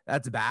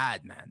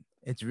bad, man.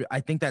 I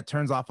think that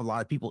turns off a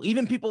lot of people,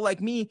 even people like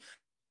me.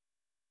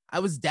 I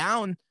was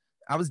down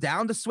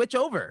to switch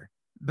over.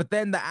 But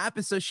then the app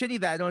is so shitty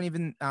that I don't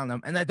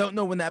know. And I don't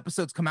know when the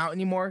episodes come out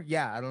anymore.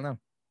 Yeah, I don't know.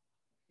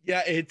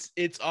 Yeah,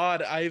 it's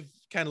odd. I've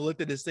kind of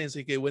looked at this thing and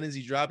say, okay, when is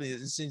he dropping it?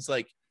 It seems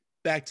like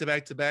back to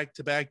back to back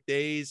to back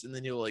days, and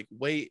then you'll like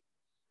wait.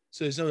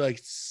 So there's no like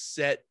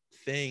set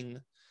thing.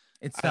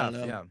 It's tough,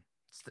 yeah.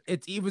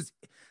 It was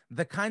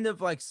the kind of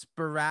like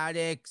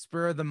sporadic,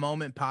 spur of the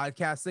moment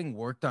podcasting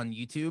worked on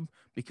YouTube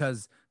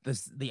because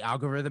the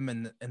algorithm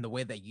and the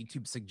way that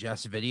YouTube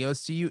suggests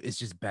videos to you is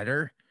just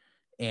better.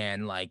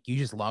 And like you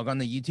just log on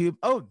to YouTube.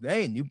 Oh,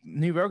 hey,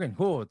 new Rogan,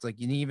 cool. It's like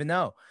you didn't even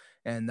know.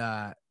 And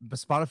but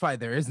Spotify,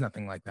 there is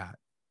nothing like that.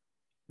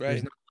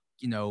 Right. There's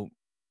no,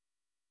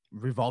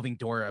 revolving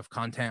door of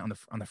content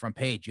on the front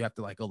page. You have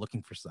to like go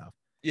looking for stuff.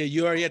 Yeah,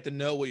 you already have to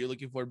know what you're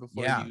looking for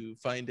before you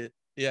find it.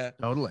 Yeah,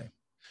 totally.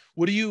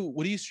 What do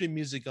you stream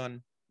music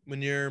on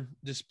when you're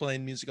just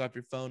playing music off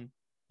your phone?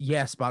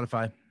 Yeah,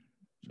 Spotify.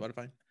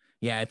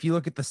 Yeah, if you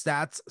look at the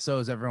stats, so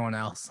is everyone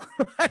else.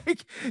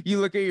 Like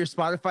you look at your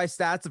Spotify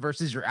stats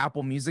versus your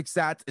Apple Music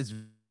stats, it's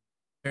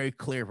very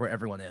clear where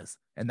everyone is,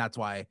 and that's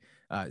why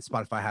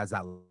Spotify has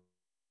that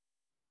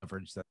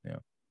leverage.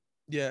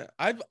 Yeah,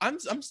 I'm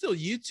still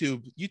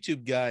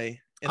YouTube guy.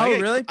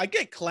 And really? I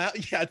get clown.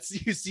 Yeah,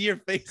 you see your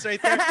face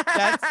right there.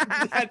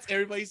 That's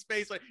everybody's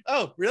face. Like,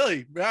 oh,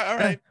 really? All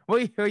right.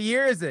 What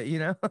year is it?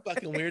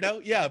 Fucking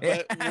weirdo. Yeah,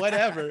 but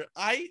whatever.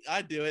 I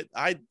do it.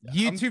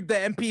 YouTube the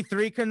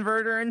MP3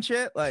 converter and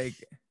shit. Like,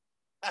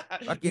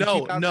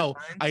 no.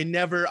 I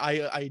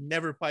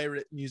never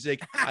pirate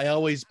music. I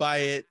always buy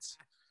it.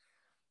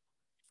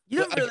 You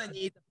don't really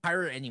need to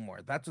pirate anymore.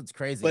 That's what's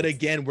crazy. But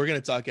again, we're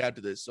gonna talk after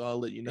this, so I'll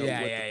let you know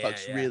what the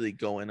fuck's really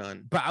going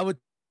on. But I would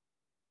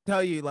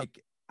tell you,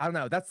 like, I don't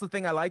know. That's the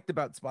thing I liked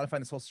about Spotify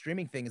and this whole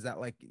streaming thing is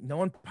that like no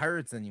one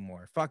pirates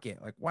anymore. Fuck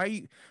it. Like, why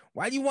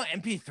do you want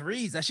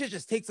MP3s? That shit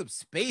just takes up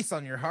space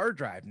on your hard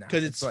drive now.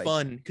 Because it's like,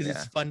 fun. Because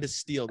it's fun to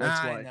steal.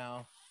 That's why. I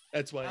know.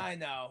 That's why. I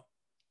know.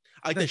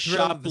 I like the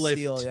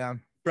shoplift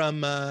from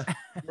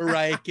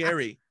Mariah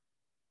Carey.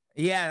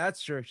 Yeah,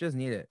 that's true. She doesn't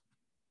need it.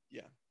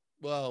 Yeah.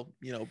 Well,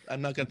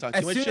 I'm not gonna talk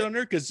too much shit on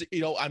her because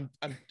I'm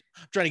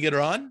trying to get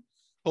her on.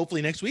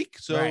 Hopefully next week.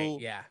 So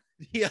right,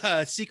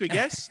 yeah, secret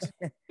guest.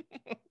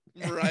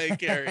 Mariah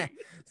Carey.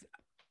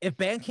 If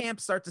Bandcamp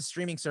starts a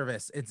streaming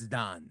service, it's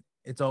done.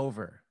 It's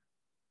over.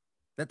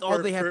 That's all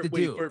they have to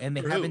do, and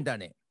they haven't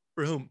done it.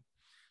 For whom?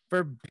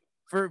 For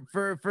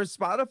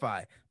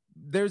Spotify.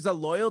 There's a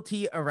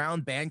loyalty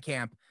around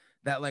Bandcamp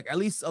that like at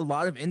least a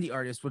lot of indie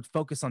artists would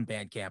focus on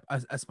Bandcamp,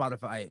 a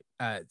Spotify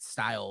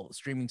style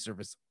streaming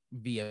service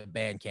via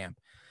Bandcamp.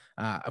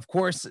 Of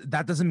course,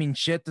 that doesn't mean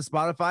shit to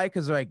Spotify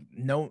because like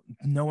no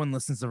one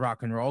listens to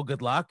rock and roll.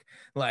 Good luck.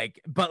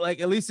 But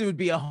at least it would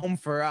be a home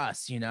for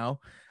us,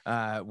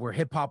 where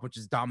hip hop, which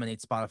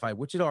dominates Spotify,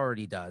 which it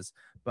already does.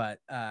 But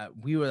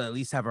we would at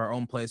least have our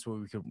own place where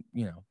we could,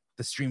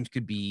 the streams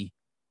could be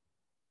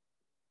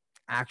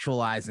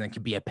actualized and it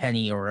could be a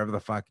penny or whatever the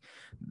fuck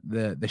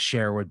the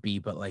share would be.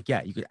 But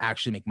you could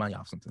actually make money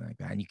off something like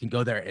that, and you can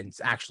go there and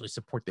actually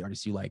support the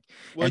artists you like.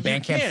 Well, and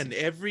you can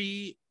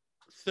every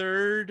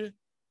third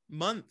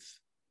month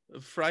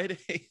of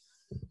Friday.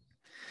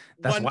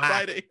 One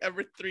Friday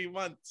every 3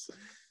 months.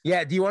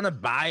 Yeah. Do you want to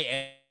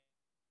buy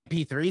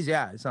MP3s?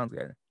 Yeah, it sounds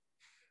good.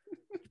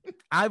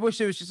 I wish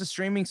it was just a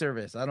streaming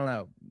service. I don't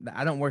know.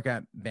 I don't work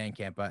at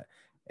Bandcamp, but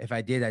if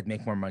I did, I'd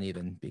make more money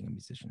than being a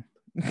musician.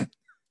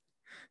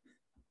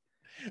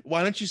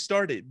 Why don't you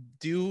start it?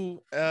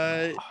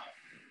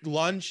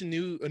 Launch a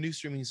new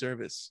streaming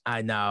service.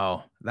 I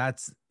know.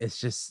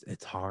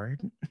 It's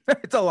hard.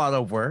 It's a lot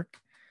of work.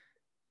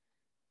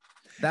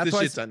 That's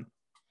why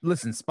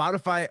listen,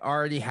 Spotify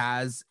already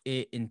has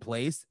it in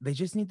place. They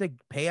just need to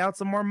pay out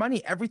some more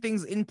money.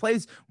 Everything's in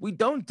place. We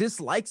don't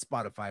dislike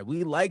Spotify.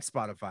 We like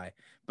Spotify,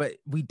 but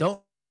we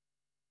don't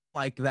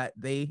like that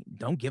they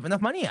don't give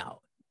enough money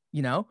out.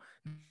 They're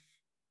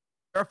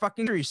a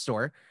fucking grocery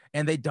store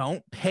and they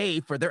don't pay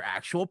for their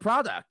actual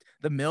product.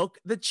 The milk,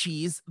 the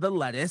cheese, the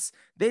lettuce,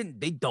 they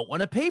don't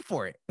want to pay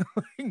for it.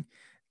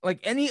 Like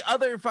any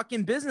other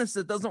fucking business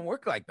that doesn't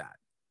work like that.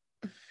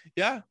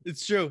 Yeah,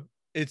 it's true.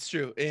 It's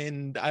true.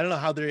 And I don't know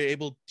how they're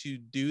able to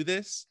do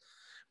this,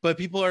 but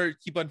people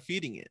keep on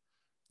feeding it.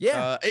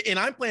 Yeah. And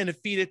I'm planning to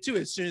feed it too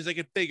as soon as I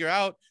can figure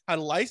out how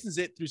to license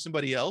it through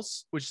somebody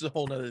else, which is a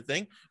whole nother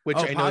thing, which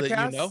I know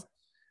that you know.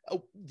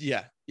 Oh,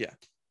 yeah.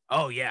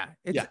 Oh, yeah.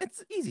 Yeah.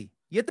 It's easy.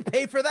 You have to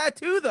pay for that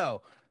too,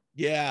 though.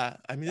 Yeah.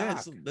 I mean,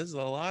 there's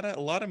a lot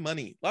of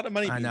money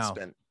being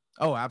spent.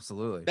 Oh,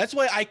 absolutely. That's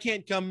why I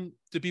can't come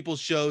to people's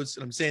shows.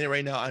 And I'm saying it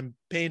right now. I'm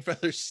paying for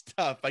other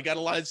stuff. I got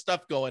a lot of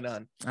stuff going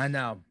on. I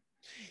know.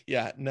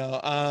 Yeah. No.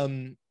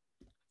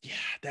 Yeah,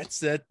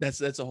 that's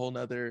a whole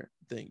nother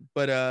thing.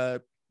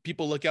 But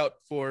people look out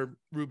for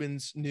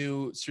Ruben's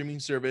new streaming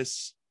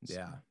service.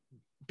 Yeah.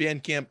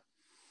 Bandcamp,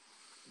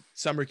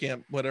 summer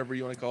camp, whatever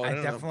you want to call it.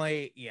 I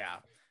definitely know. Yeah.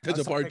 It's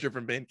a departure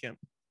from Bandcamp.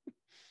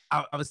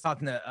 I was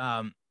talking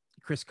to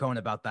Chris Cohen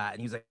about that,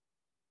 and he was like,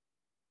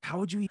 how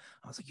would you?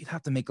 I was like, you'd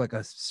have to make like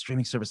a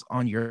streaming service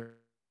on your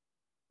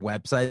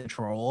website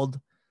controlled,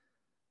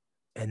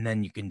 and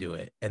then you can do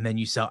it, and then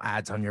you sell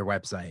ads on your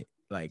website.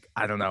 Like,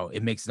 I don't know.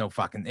 It makes no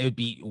fucking. It would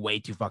be way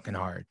too fucking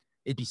hard.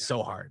 It'd be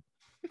so hard.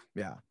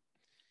 Yeah.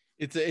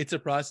 It's a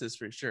process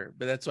for sure,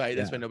 but that's why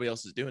nobody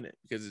else is doing it,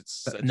 because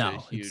it's such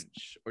a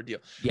huge ordeal.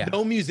 Yeah.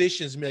 No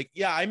musicians be like,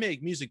 yeah, I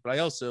make music, but I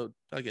also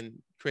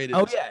fucking created.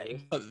 Oh yeah.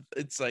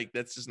 It's like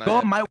that's just not. Go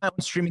on my own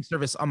streaming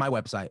service on my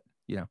website.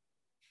 You know.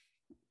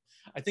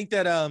 I think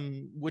that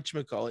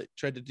whatchamacallit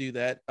tried to do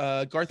that.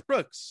 Garth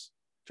Brooks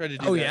tried to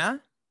do that. Oh yeah?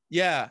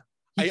 Yeah.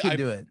 He can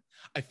do it.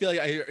 I feel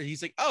like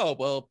he's like, oh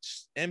well,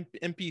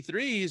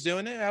 MP3 he's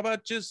doing it. How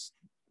about just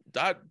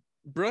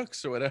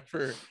Brooks or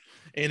whatever?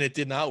 And it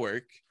did not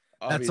work.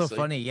 Obviously. That's so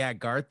funny. Yeah,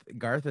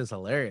 Garth is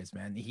hilarious,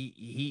 man.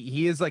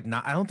 He is like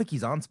not. I don't think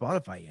he's on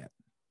Spotify yet.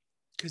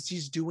 Because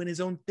he's doing his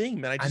own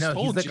thing, man. I know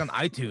he's like on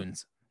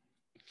iTunes.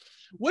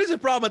 What is the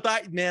problem with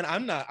that, man?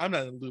 I'm not in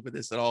the loop of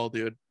this at all,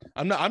 dude.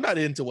 I'm not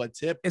into what's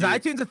hip. Is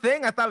iTunes a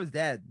thing? I thought it was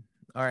dead.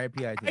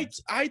 R.I.P.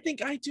 iTunes. I think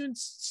iTunes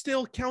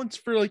still counts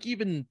for like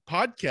even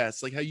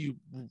podcasts, like how you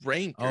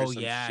rank. Or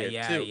some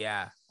shit too.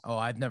 Yeah. Oh,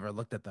 I've never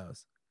looked at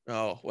those.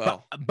 Oh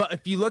well. But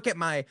if you look at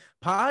my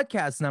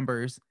podcast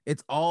numbers,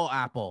 it's all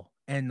Apple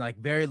and like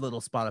very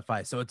little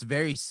Spotify. So it's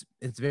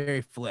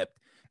very flipped.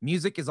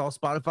 Music is all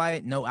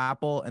Spotify, no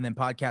Apple, and then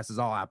podcast is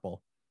all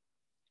Apple.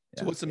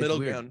 So what's the middle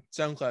ground?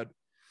 SoundCloud.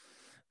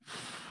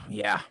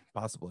 Yeah,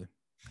 possibly.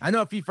 I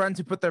know a few friends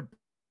who put their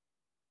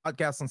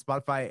podcasts on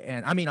Spotify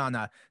and on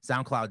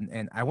SoundCloud,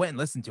 and I went and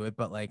listened to it,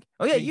 but like,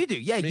 oh yeah, you do.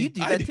 Yeah, you do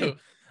that too.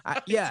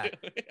 Yeah.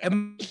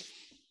 And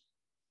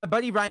my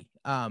buddy Ryan,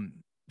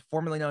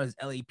 formerly known as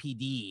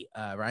LAPD,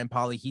 Ryan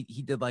Pauly,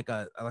 he did like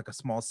a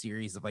small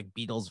series of like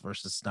Beatles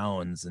versus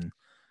Stones, and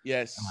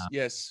yes,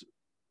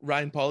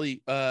 Ryan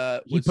Pauly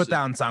he put that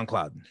on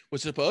SoundCloud.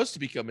 Was supposed to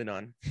be coming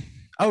on.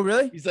 Oh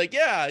really? He's like,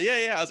 yeah.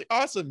 I was like,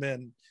 awesome,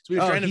 man. So we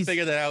were trying to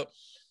figure that out.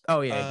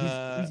 Oh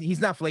yeah, he's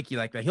not flaky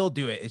like that. He'll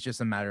do it. It's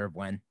just a matter of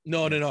when.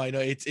 No, I know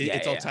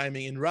it's all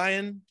timing. And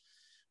Ryan,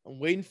 I'm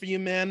waiting for you,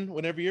 man.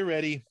 Whenever you're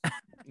ready.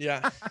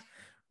 Yeah.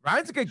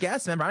 Ryan's a good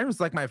guest, man. Ryan was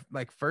like my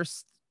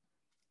first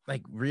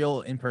like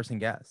real in-person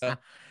guest.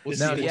 We'll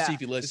see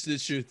if you listen to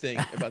the true thing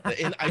about that.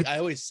 And I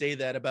always say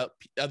that about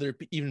other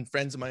even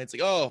friends of mine. It's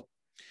like, oh,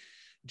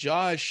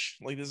 Josh,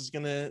 like this is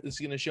gonna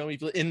show me,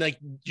 and like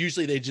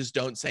usually they just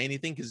don't say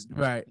anything because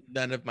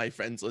none of my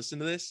friends listen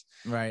to this.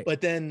 Right. But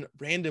then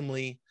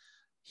randomly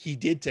he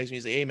did text me.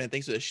 He's like, hey man,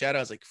 thanks for the shout out. I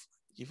was like,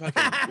 you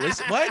fucking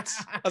listen. What?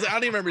 I was like, I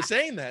don't even remember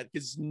saying that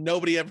because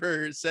nobody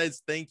ever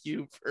says thank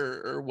you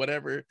for or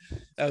whatever.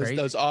 That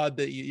was odd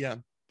that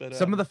you But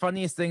some of the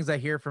funniest things I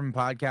hear from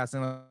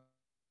podcasting,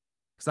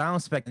 because I don't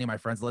expect any of my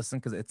friends to listen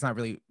because it's not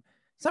really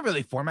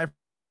for my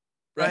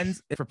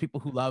friends. It's for people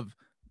who love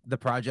the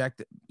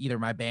project, either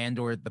my band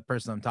or the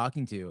person I'm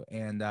talking to.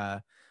 And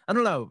I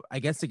don't know, I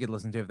guess they could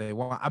listen to it if they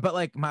want, but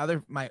like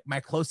my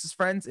closest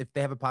friends, if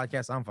they have a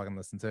podcast, I don't fucking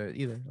listen to it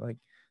either. Like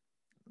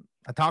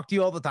I talk to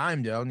you all the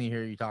time, dude. I only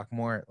hear you talk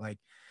more. Like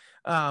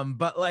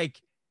but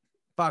like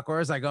fuck, where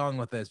was I going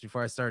with this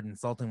before I started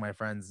insulting my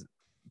friends'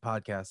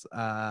 podcast?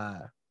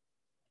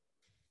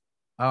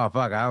 Oh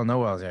fuck, I don't know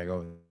where else I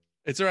go.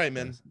 It's all right,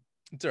 man.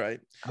 It's all right.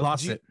 I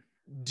lost it.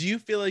 Do you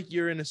feel like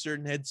you're in a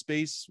certain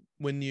headspace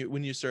when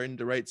you're starting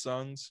to write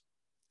songs?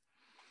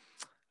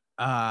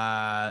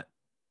 No,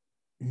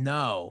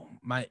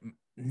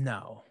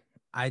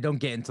 I don't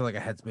get into like a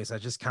headspace. I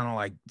just kind of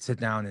like sit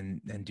down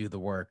and do the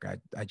work.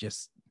 I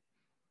just,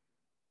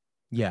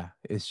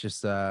 it's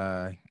just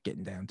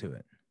getting down to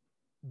it.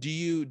 Do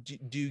you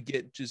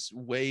get just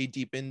way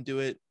deep into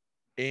it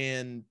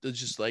and it's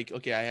just like,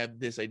 okay, I have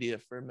this idea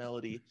for a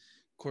melody,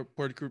 chord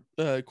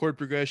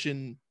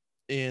progression,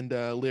 and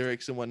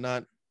lyrics and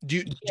whatnot.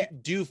 Do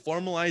you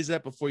formalize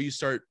that before you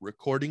start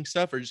recording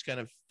stuff, or just kind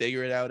of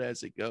figure it out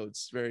as it goes?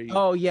 It's very.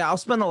 Oh yeah, I'll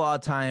spend a lot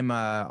of time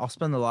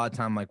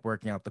like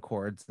working out the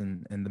chords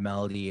and the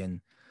melody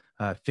and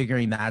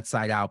figuring that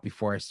side out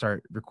before I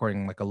start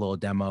recording like a little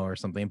demo or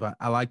something. But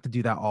I like to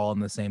do that all in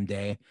the same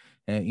day,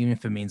 and even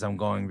if it means I'm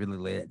going really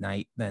late at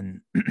night,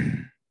 then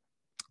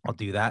I'll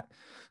do that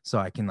so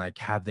I can like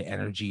have the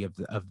energy of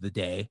the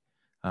day.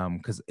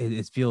 Because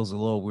it feels a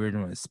little weird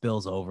when it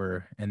spills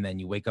over and then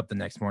you wake up the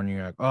next morning,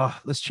 you're like, oh,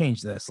 let's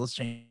change this.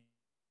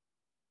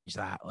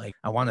 that. Like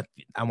I want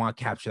to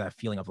capture that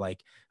feeling of like,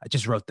 I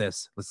just wrote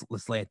this.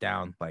 Let's lay it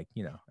down. Like,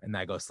 you know, and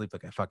I go to sleep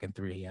like at fucking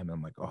 3 a.m.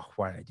 I'm like, oh,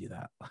 why did I do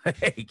that?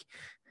 Like,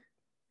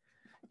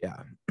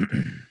 yeah.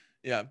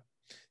 Yeah,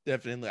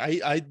 definitely.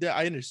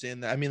 I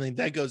understand that. I mean, like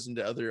that goes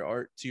into other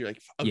art too. You're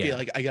like, okay, Yeah.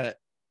 like I gotta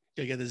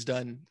get this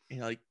done. And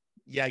you're like,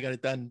 yeah, I got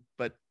it done,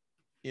 but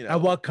you know,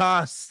 At what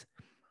cost?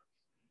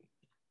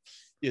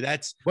 Yeah,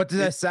 that's what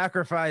did I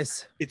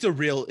sacrifice? It's a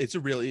real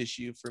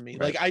issue for me.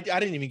 Right. Like I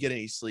didn't even get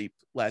any sleep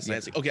last night.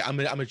 It's like, okay, I'm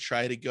gonna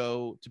try to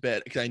go to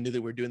bed because I knew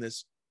that we're doing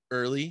this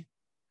early.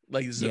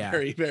 Like this is a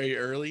very, very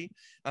early.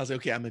 I was like,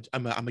 okay,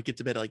 I'm gonna get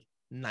to bed at like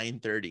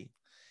 9:30.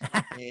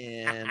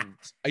 And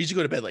I used to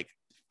go to bed like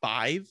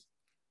 5.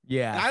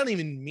 Yeah. And I don't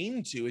even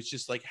mean to. It's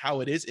just like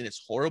how it is, and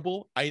it's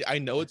horrible. I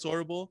know it's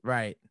horrible.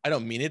 Right. I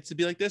don't mean it to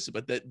be like this,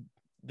 but that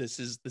this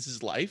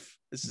is life.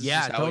 This is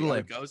just how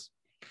it goes.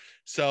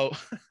 So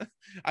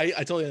I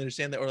totally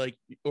understand that, or like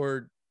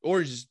or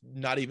just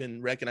not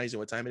even recognizing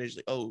what time it is.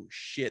 Like, oh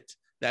shit,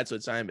 that's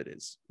what time it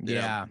is. You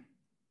know?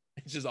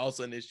 It's just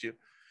also an issue.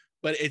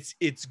 But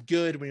it's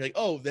good when you're like,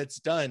 oh, that's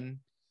done,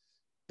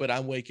 but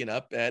I'm waking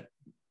up at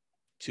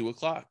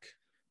 2:00.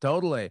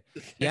 Totally.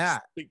 Yeah.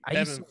 The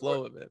ebb and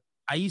flow of it.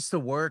 I used to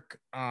work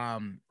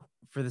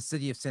for the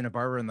city of Santa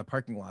Barbara in the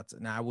parking lots,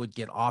 and I would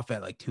get off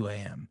at like 2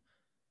 a.m.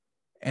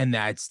 and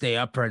I'd stay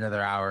up for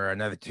another hour,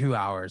 another 2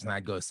 hours, and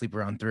I'd go to sleep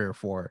around 3 or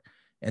 4.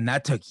 And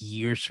that took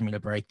years for me to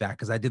break that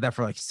because I did that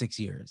for like 6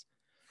 years.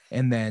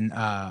 And then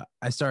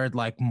I started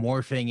like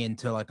morphing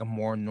into like a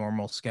more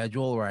normal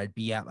schedule where I'd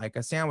be at like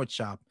a sandwich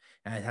shop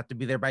and I'd have to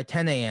be there by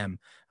 10 a.m.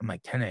 I'm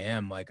like 10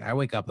 a.m. Like I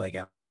wake up like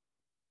at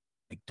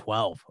like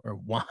 12 or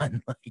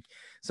 1. Like,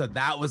 so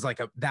that was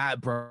like that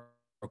broke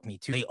me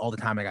too late all the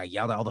time. I got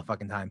yelled at all the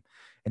fucking time.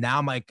 And now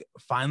I'm like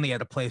finally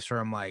at a place where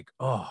I'm like,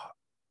 oh,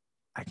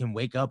 I can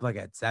wake up like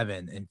at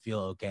 7 and feel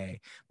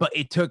okay. But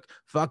it took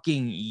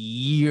fucking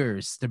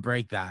years to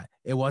break that.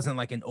 It wasn't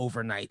like an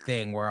overnight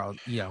thing where I'll,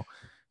 you know,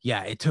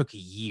 yeah, it took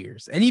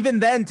years. And even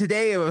then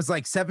today it was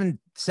like 7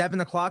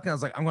 o'clock and I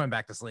was like, I'm going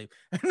back to sleep.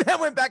 And then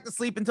I went back to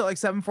sleep until like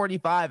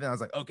 7:45 and I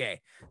was like, okay,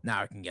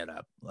 now I can get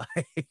up.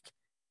 Like,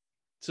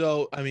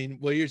 so, I mean,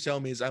 what you're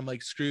telling me is I'm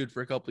like screwed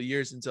for a couple of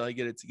years until I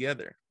get it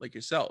together, like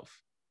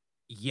yourself.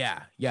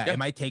 Yeah. It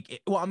might take it.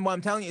 Well, what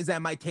I'm telling you is that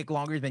it might take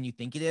longer than you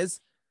think it is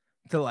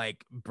to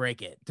like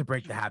break it, to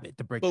break the habit,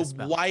 to break the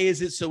spell. But why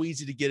is it so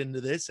easy to get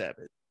into this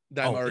habit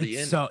that I'm already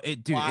in? So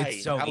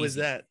it's so how easy. Is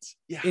that?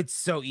 Yeah, it's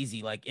so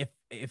easy. Like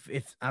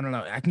if I don't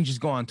know, I can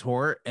just go on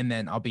tour and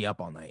then I'll be up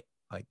all night.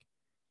 Like,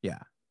 yeah.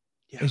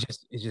 It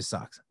just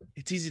sucks.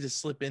 It's easy to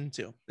slip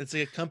into. It's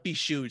like a comfy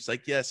shoe. It's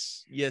like,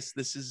 yes,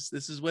 this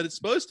is what it's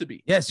supposed to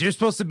be. Yes, you're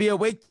supposed to be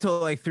awake till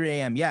like 3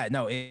 a.m. Yeah,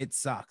 no, it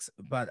sucks.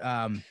 But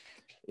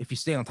if you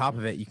stay on top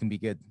of it, you can be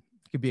good.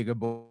 You could be a good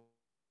boy.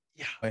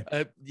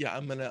 Yeah,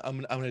 I'm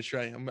gonna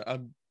try.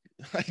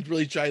 I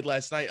really tried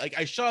last night. Like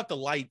I shut off the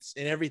lights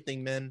and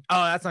everything, man.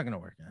 Oh, that's not gonna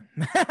work.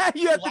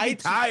 You have to be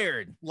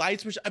tired.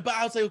 Lights, but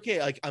I was like,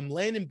 okay, like I'm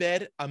laying in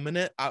bed. I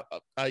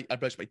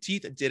brushed my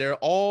teeth. I did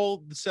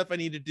all the stuff I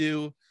need to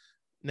do.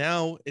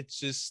 Now it's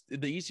just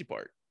the easy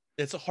part.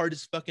 That's the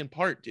hardest fucking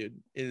part, dude.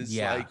 Is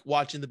like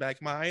watching the back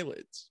of my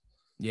eyelids.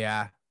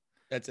 Yeah,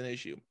 that's an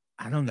issue.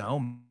 I don't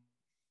know,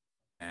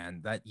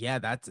 and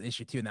that's an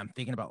issue too. And I'm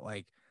thinking about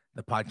like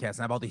the podcast and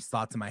I have all these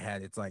thoughts in my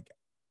head. It's like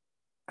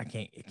I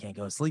can't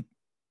go to sleep.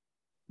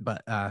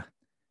 But I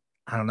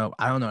don't know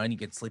any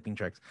good sleeping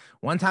tricks.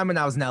 One time when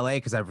I was in LA,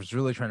 because I was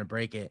really trying to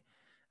break it,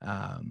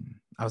 I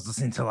was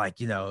listening to like,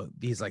 you know,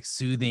 these like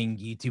soothing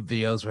YouTube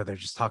videos where they're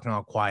just talking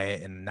all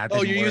quiet and that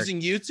didn't you're work.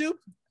 Using YouTube?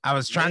 I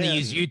was trying to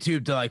use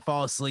YouTube to like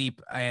fall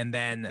asleep, and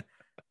then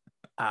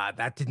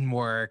that didn't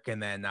work.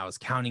 And then I was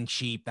counting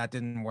sheep. That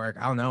didn't work.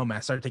 I don't know, man.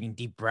 I started taking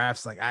deep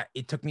breaths. Like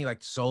it took me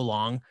like so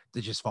long to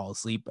just fall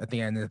asleep. I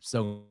think I ended up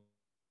still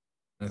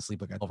going to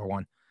sleep like at 12 or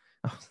 1.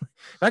 If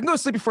I can go to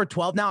sleep before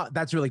 12 now,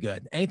 that's really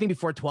good. Anything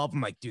before 12,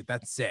 I'm like, dude,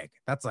 that's sick.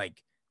 That's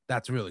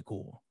really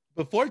cool.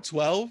 Before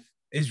 12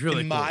 is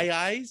really in cool. My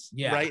eyes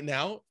right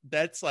now.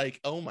 That's like,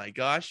 oh my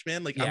gosh,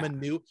 man. Like I'm a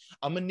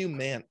new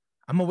man.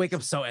 I'm gonna wake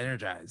up so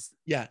energized.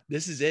 Yeah,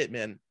 this is it,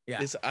 man.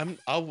 Yeah.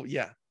 I'll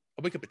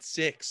wake up at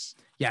 6.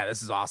 Yeah,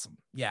 this is awesome.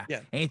 Yeah.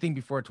 Anything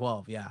before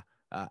 12. Yeah.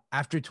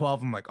 After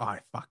 12, I'm like, oh,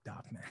 I fucked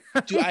up,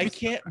 man. Dude, I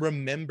can't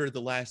remember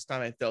the last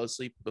time I fell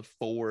asleep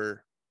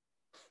before.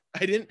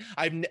 I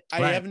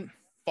haven't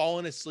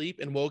fallen asleep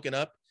and woken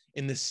up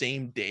in the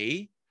same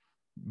day.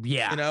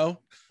 Yeah. You know,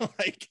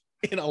 like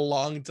in a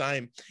long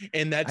time.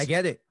 And that's, I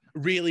get it.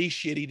 Really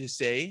shitty to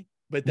say,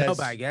 but that's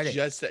I get it.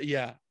 Just,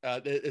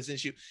 that's an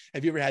issue.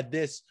 Have you ever had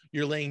this?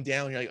 You're laying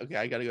down. You're like, okay,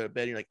 I got to go to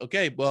bed. You're like,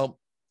 okay, well,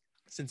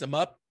 since I'm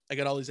up, I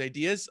got all these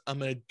ideas. I'm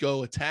going to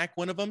go attack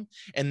one of them.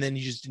 And then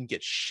you just didn't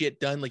get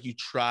shit done. Like you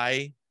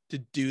try to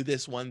do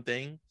this one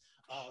thing.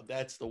 Oh,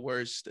 that's the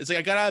worst. It's like,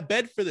 I got out of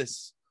bed for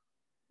this.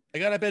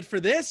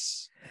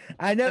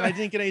 I know. And I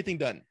didn't get anything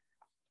done.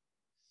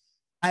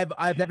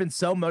 I've never been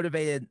so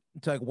motivated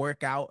to like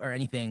work out or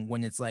anything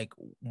when it's like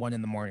 1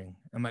 a.m.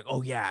 I'm like,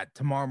 oh yeah,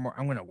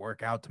 I'm gonna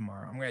work out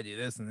tomorrow. I'm gonna do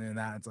this and then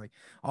that. It's like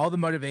all the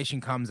motivation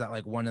comes at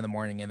like 1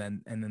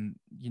 a.m. and then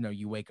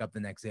you wake up the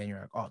next day and you're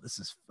like, oh, this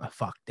is a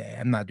fuck day.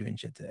 I'm not doing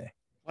shit today.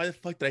 Why the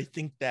fuck did I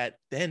think that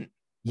then?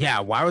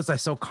 Yeah, why was I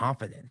so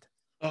confident?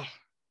 Oh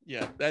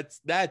yeah, that's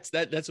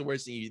the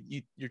worst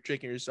thing. You're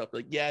tricking yourself.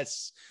 Like,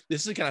 yes,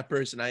 this is the kind of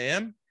person I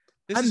am.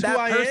 I'm is that who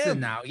I person am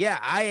now. Yeah,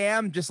 I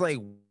am just like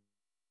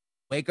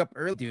wake up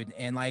early, dude,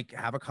 and like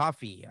have a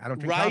coffee. I don't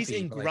drink Rise coffee,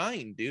 and but, like,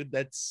 grind, dude.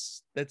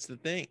 That's the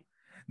thing.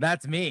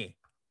 that's me.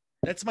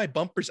 That's my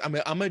bumpers. I'm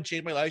gonna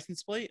change my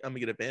license plate. I'm gonna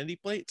get a vanity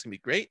plate. It's gonna be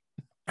great.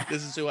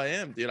 This is who I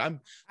am, dude.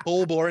 I'm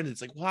full bore, and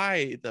it's like,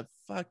 why the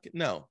fuck?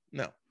 No,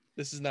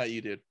 this is not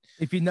you, dude.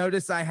 If you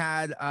notice, I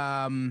had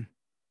a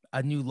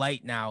new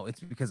light now.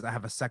 It's because I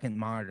have a second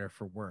monitor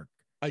for work.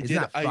 I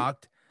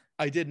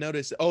did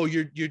notice. Oh,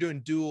 you're doing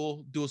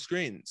dual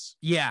screens.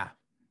 Yeah,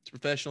 it's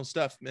professional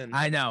stuff, man.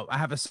 I know. I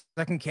have a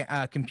second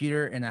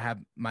computer, and I have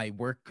my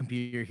work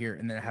computer here,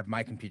 and then I have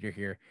my computer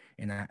here,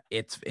 and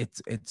it's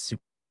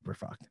super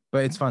fucked,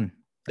 but it's fun.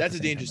 That's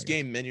a dangerous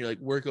game, man. You're like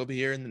work over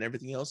here, and then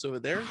everything else over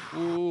there.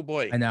 Oh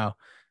boy, I know.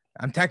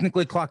 I'm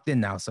technically clocked in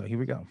now, so here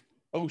we go.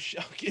 Oh,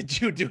 okay,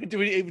 dude. Do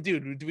we need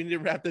to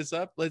wrap this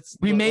up?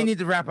 We may need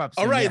to wrap up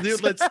soon, all right,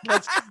 yes. dude.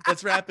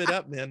 Let's wrap it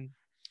up, man.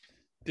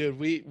 Dude,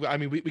 we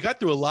got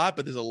through a lot,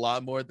 but there's a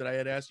lot more that I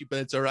had asked you, but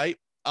it's all right.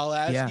 I'll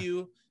ask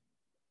you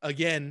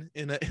again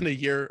in a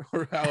year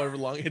or however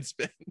long it's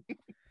been.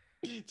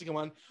 So come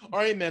on. All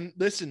right, man.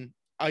 Listen,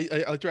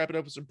 I like to wrap it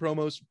up with some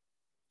promos.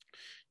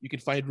 You can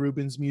find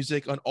Ruben's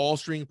music on all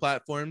streaming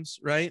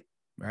platforms, right?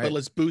 But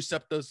let's boost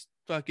up those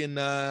fucking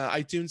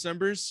iTunes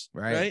numbers,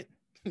 right?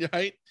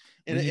 Right?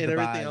 And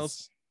everything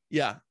else.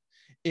 Yeah.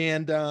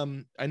 And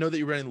I know that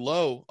you're running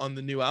low on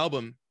the new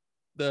album,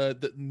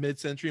 the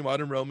Mid-Century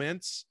Modern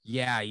Romance.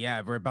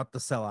 Yeah. We're about to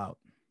sell out.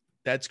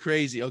 That's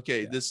crazy.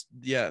 Okay.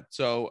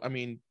 So, I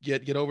mean,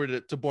 get over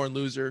to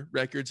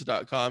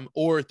bornloserrecords.com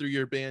or through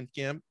your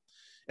Bandcamp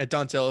at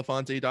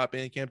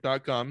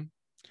danteelefante.bandcamp.com.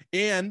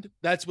 And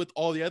that's with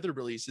all the other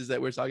releases that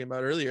we were talking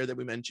about earlier that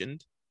we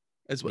mentioned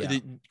as well.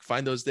 You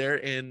find those there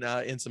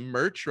and some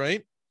merch,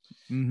 right?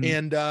 Mm-hmm.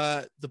 And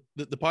the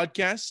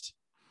podcast,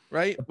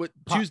 right? What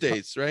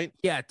Tuesdays, right?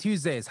 Yeah,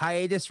 Tuesdays.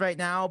 Hiatus right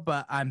now,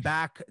 but I'm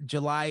back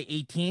July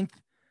 18th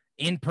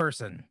in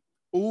person.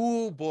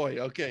 Oh boy.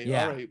 Okay.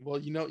 Yeah. All right. Well,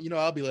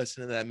 I'll be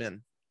listening to that,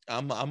 man.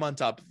 I'm on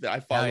top of it.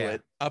 I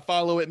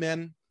follow it,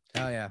 man.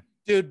 Oh yeah.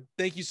 Dude,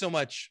 thank you so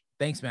much.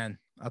 Thanks, man.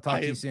 I'll talk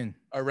to you soon.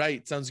 All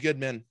right. Sounds good,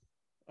 man.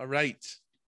 All right.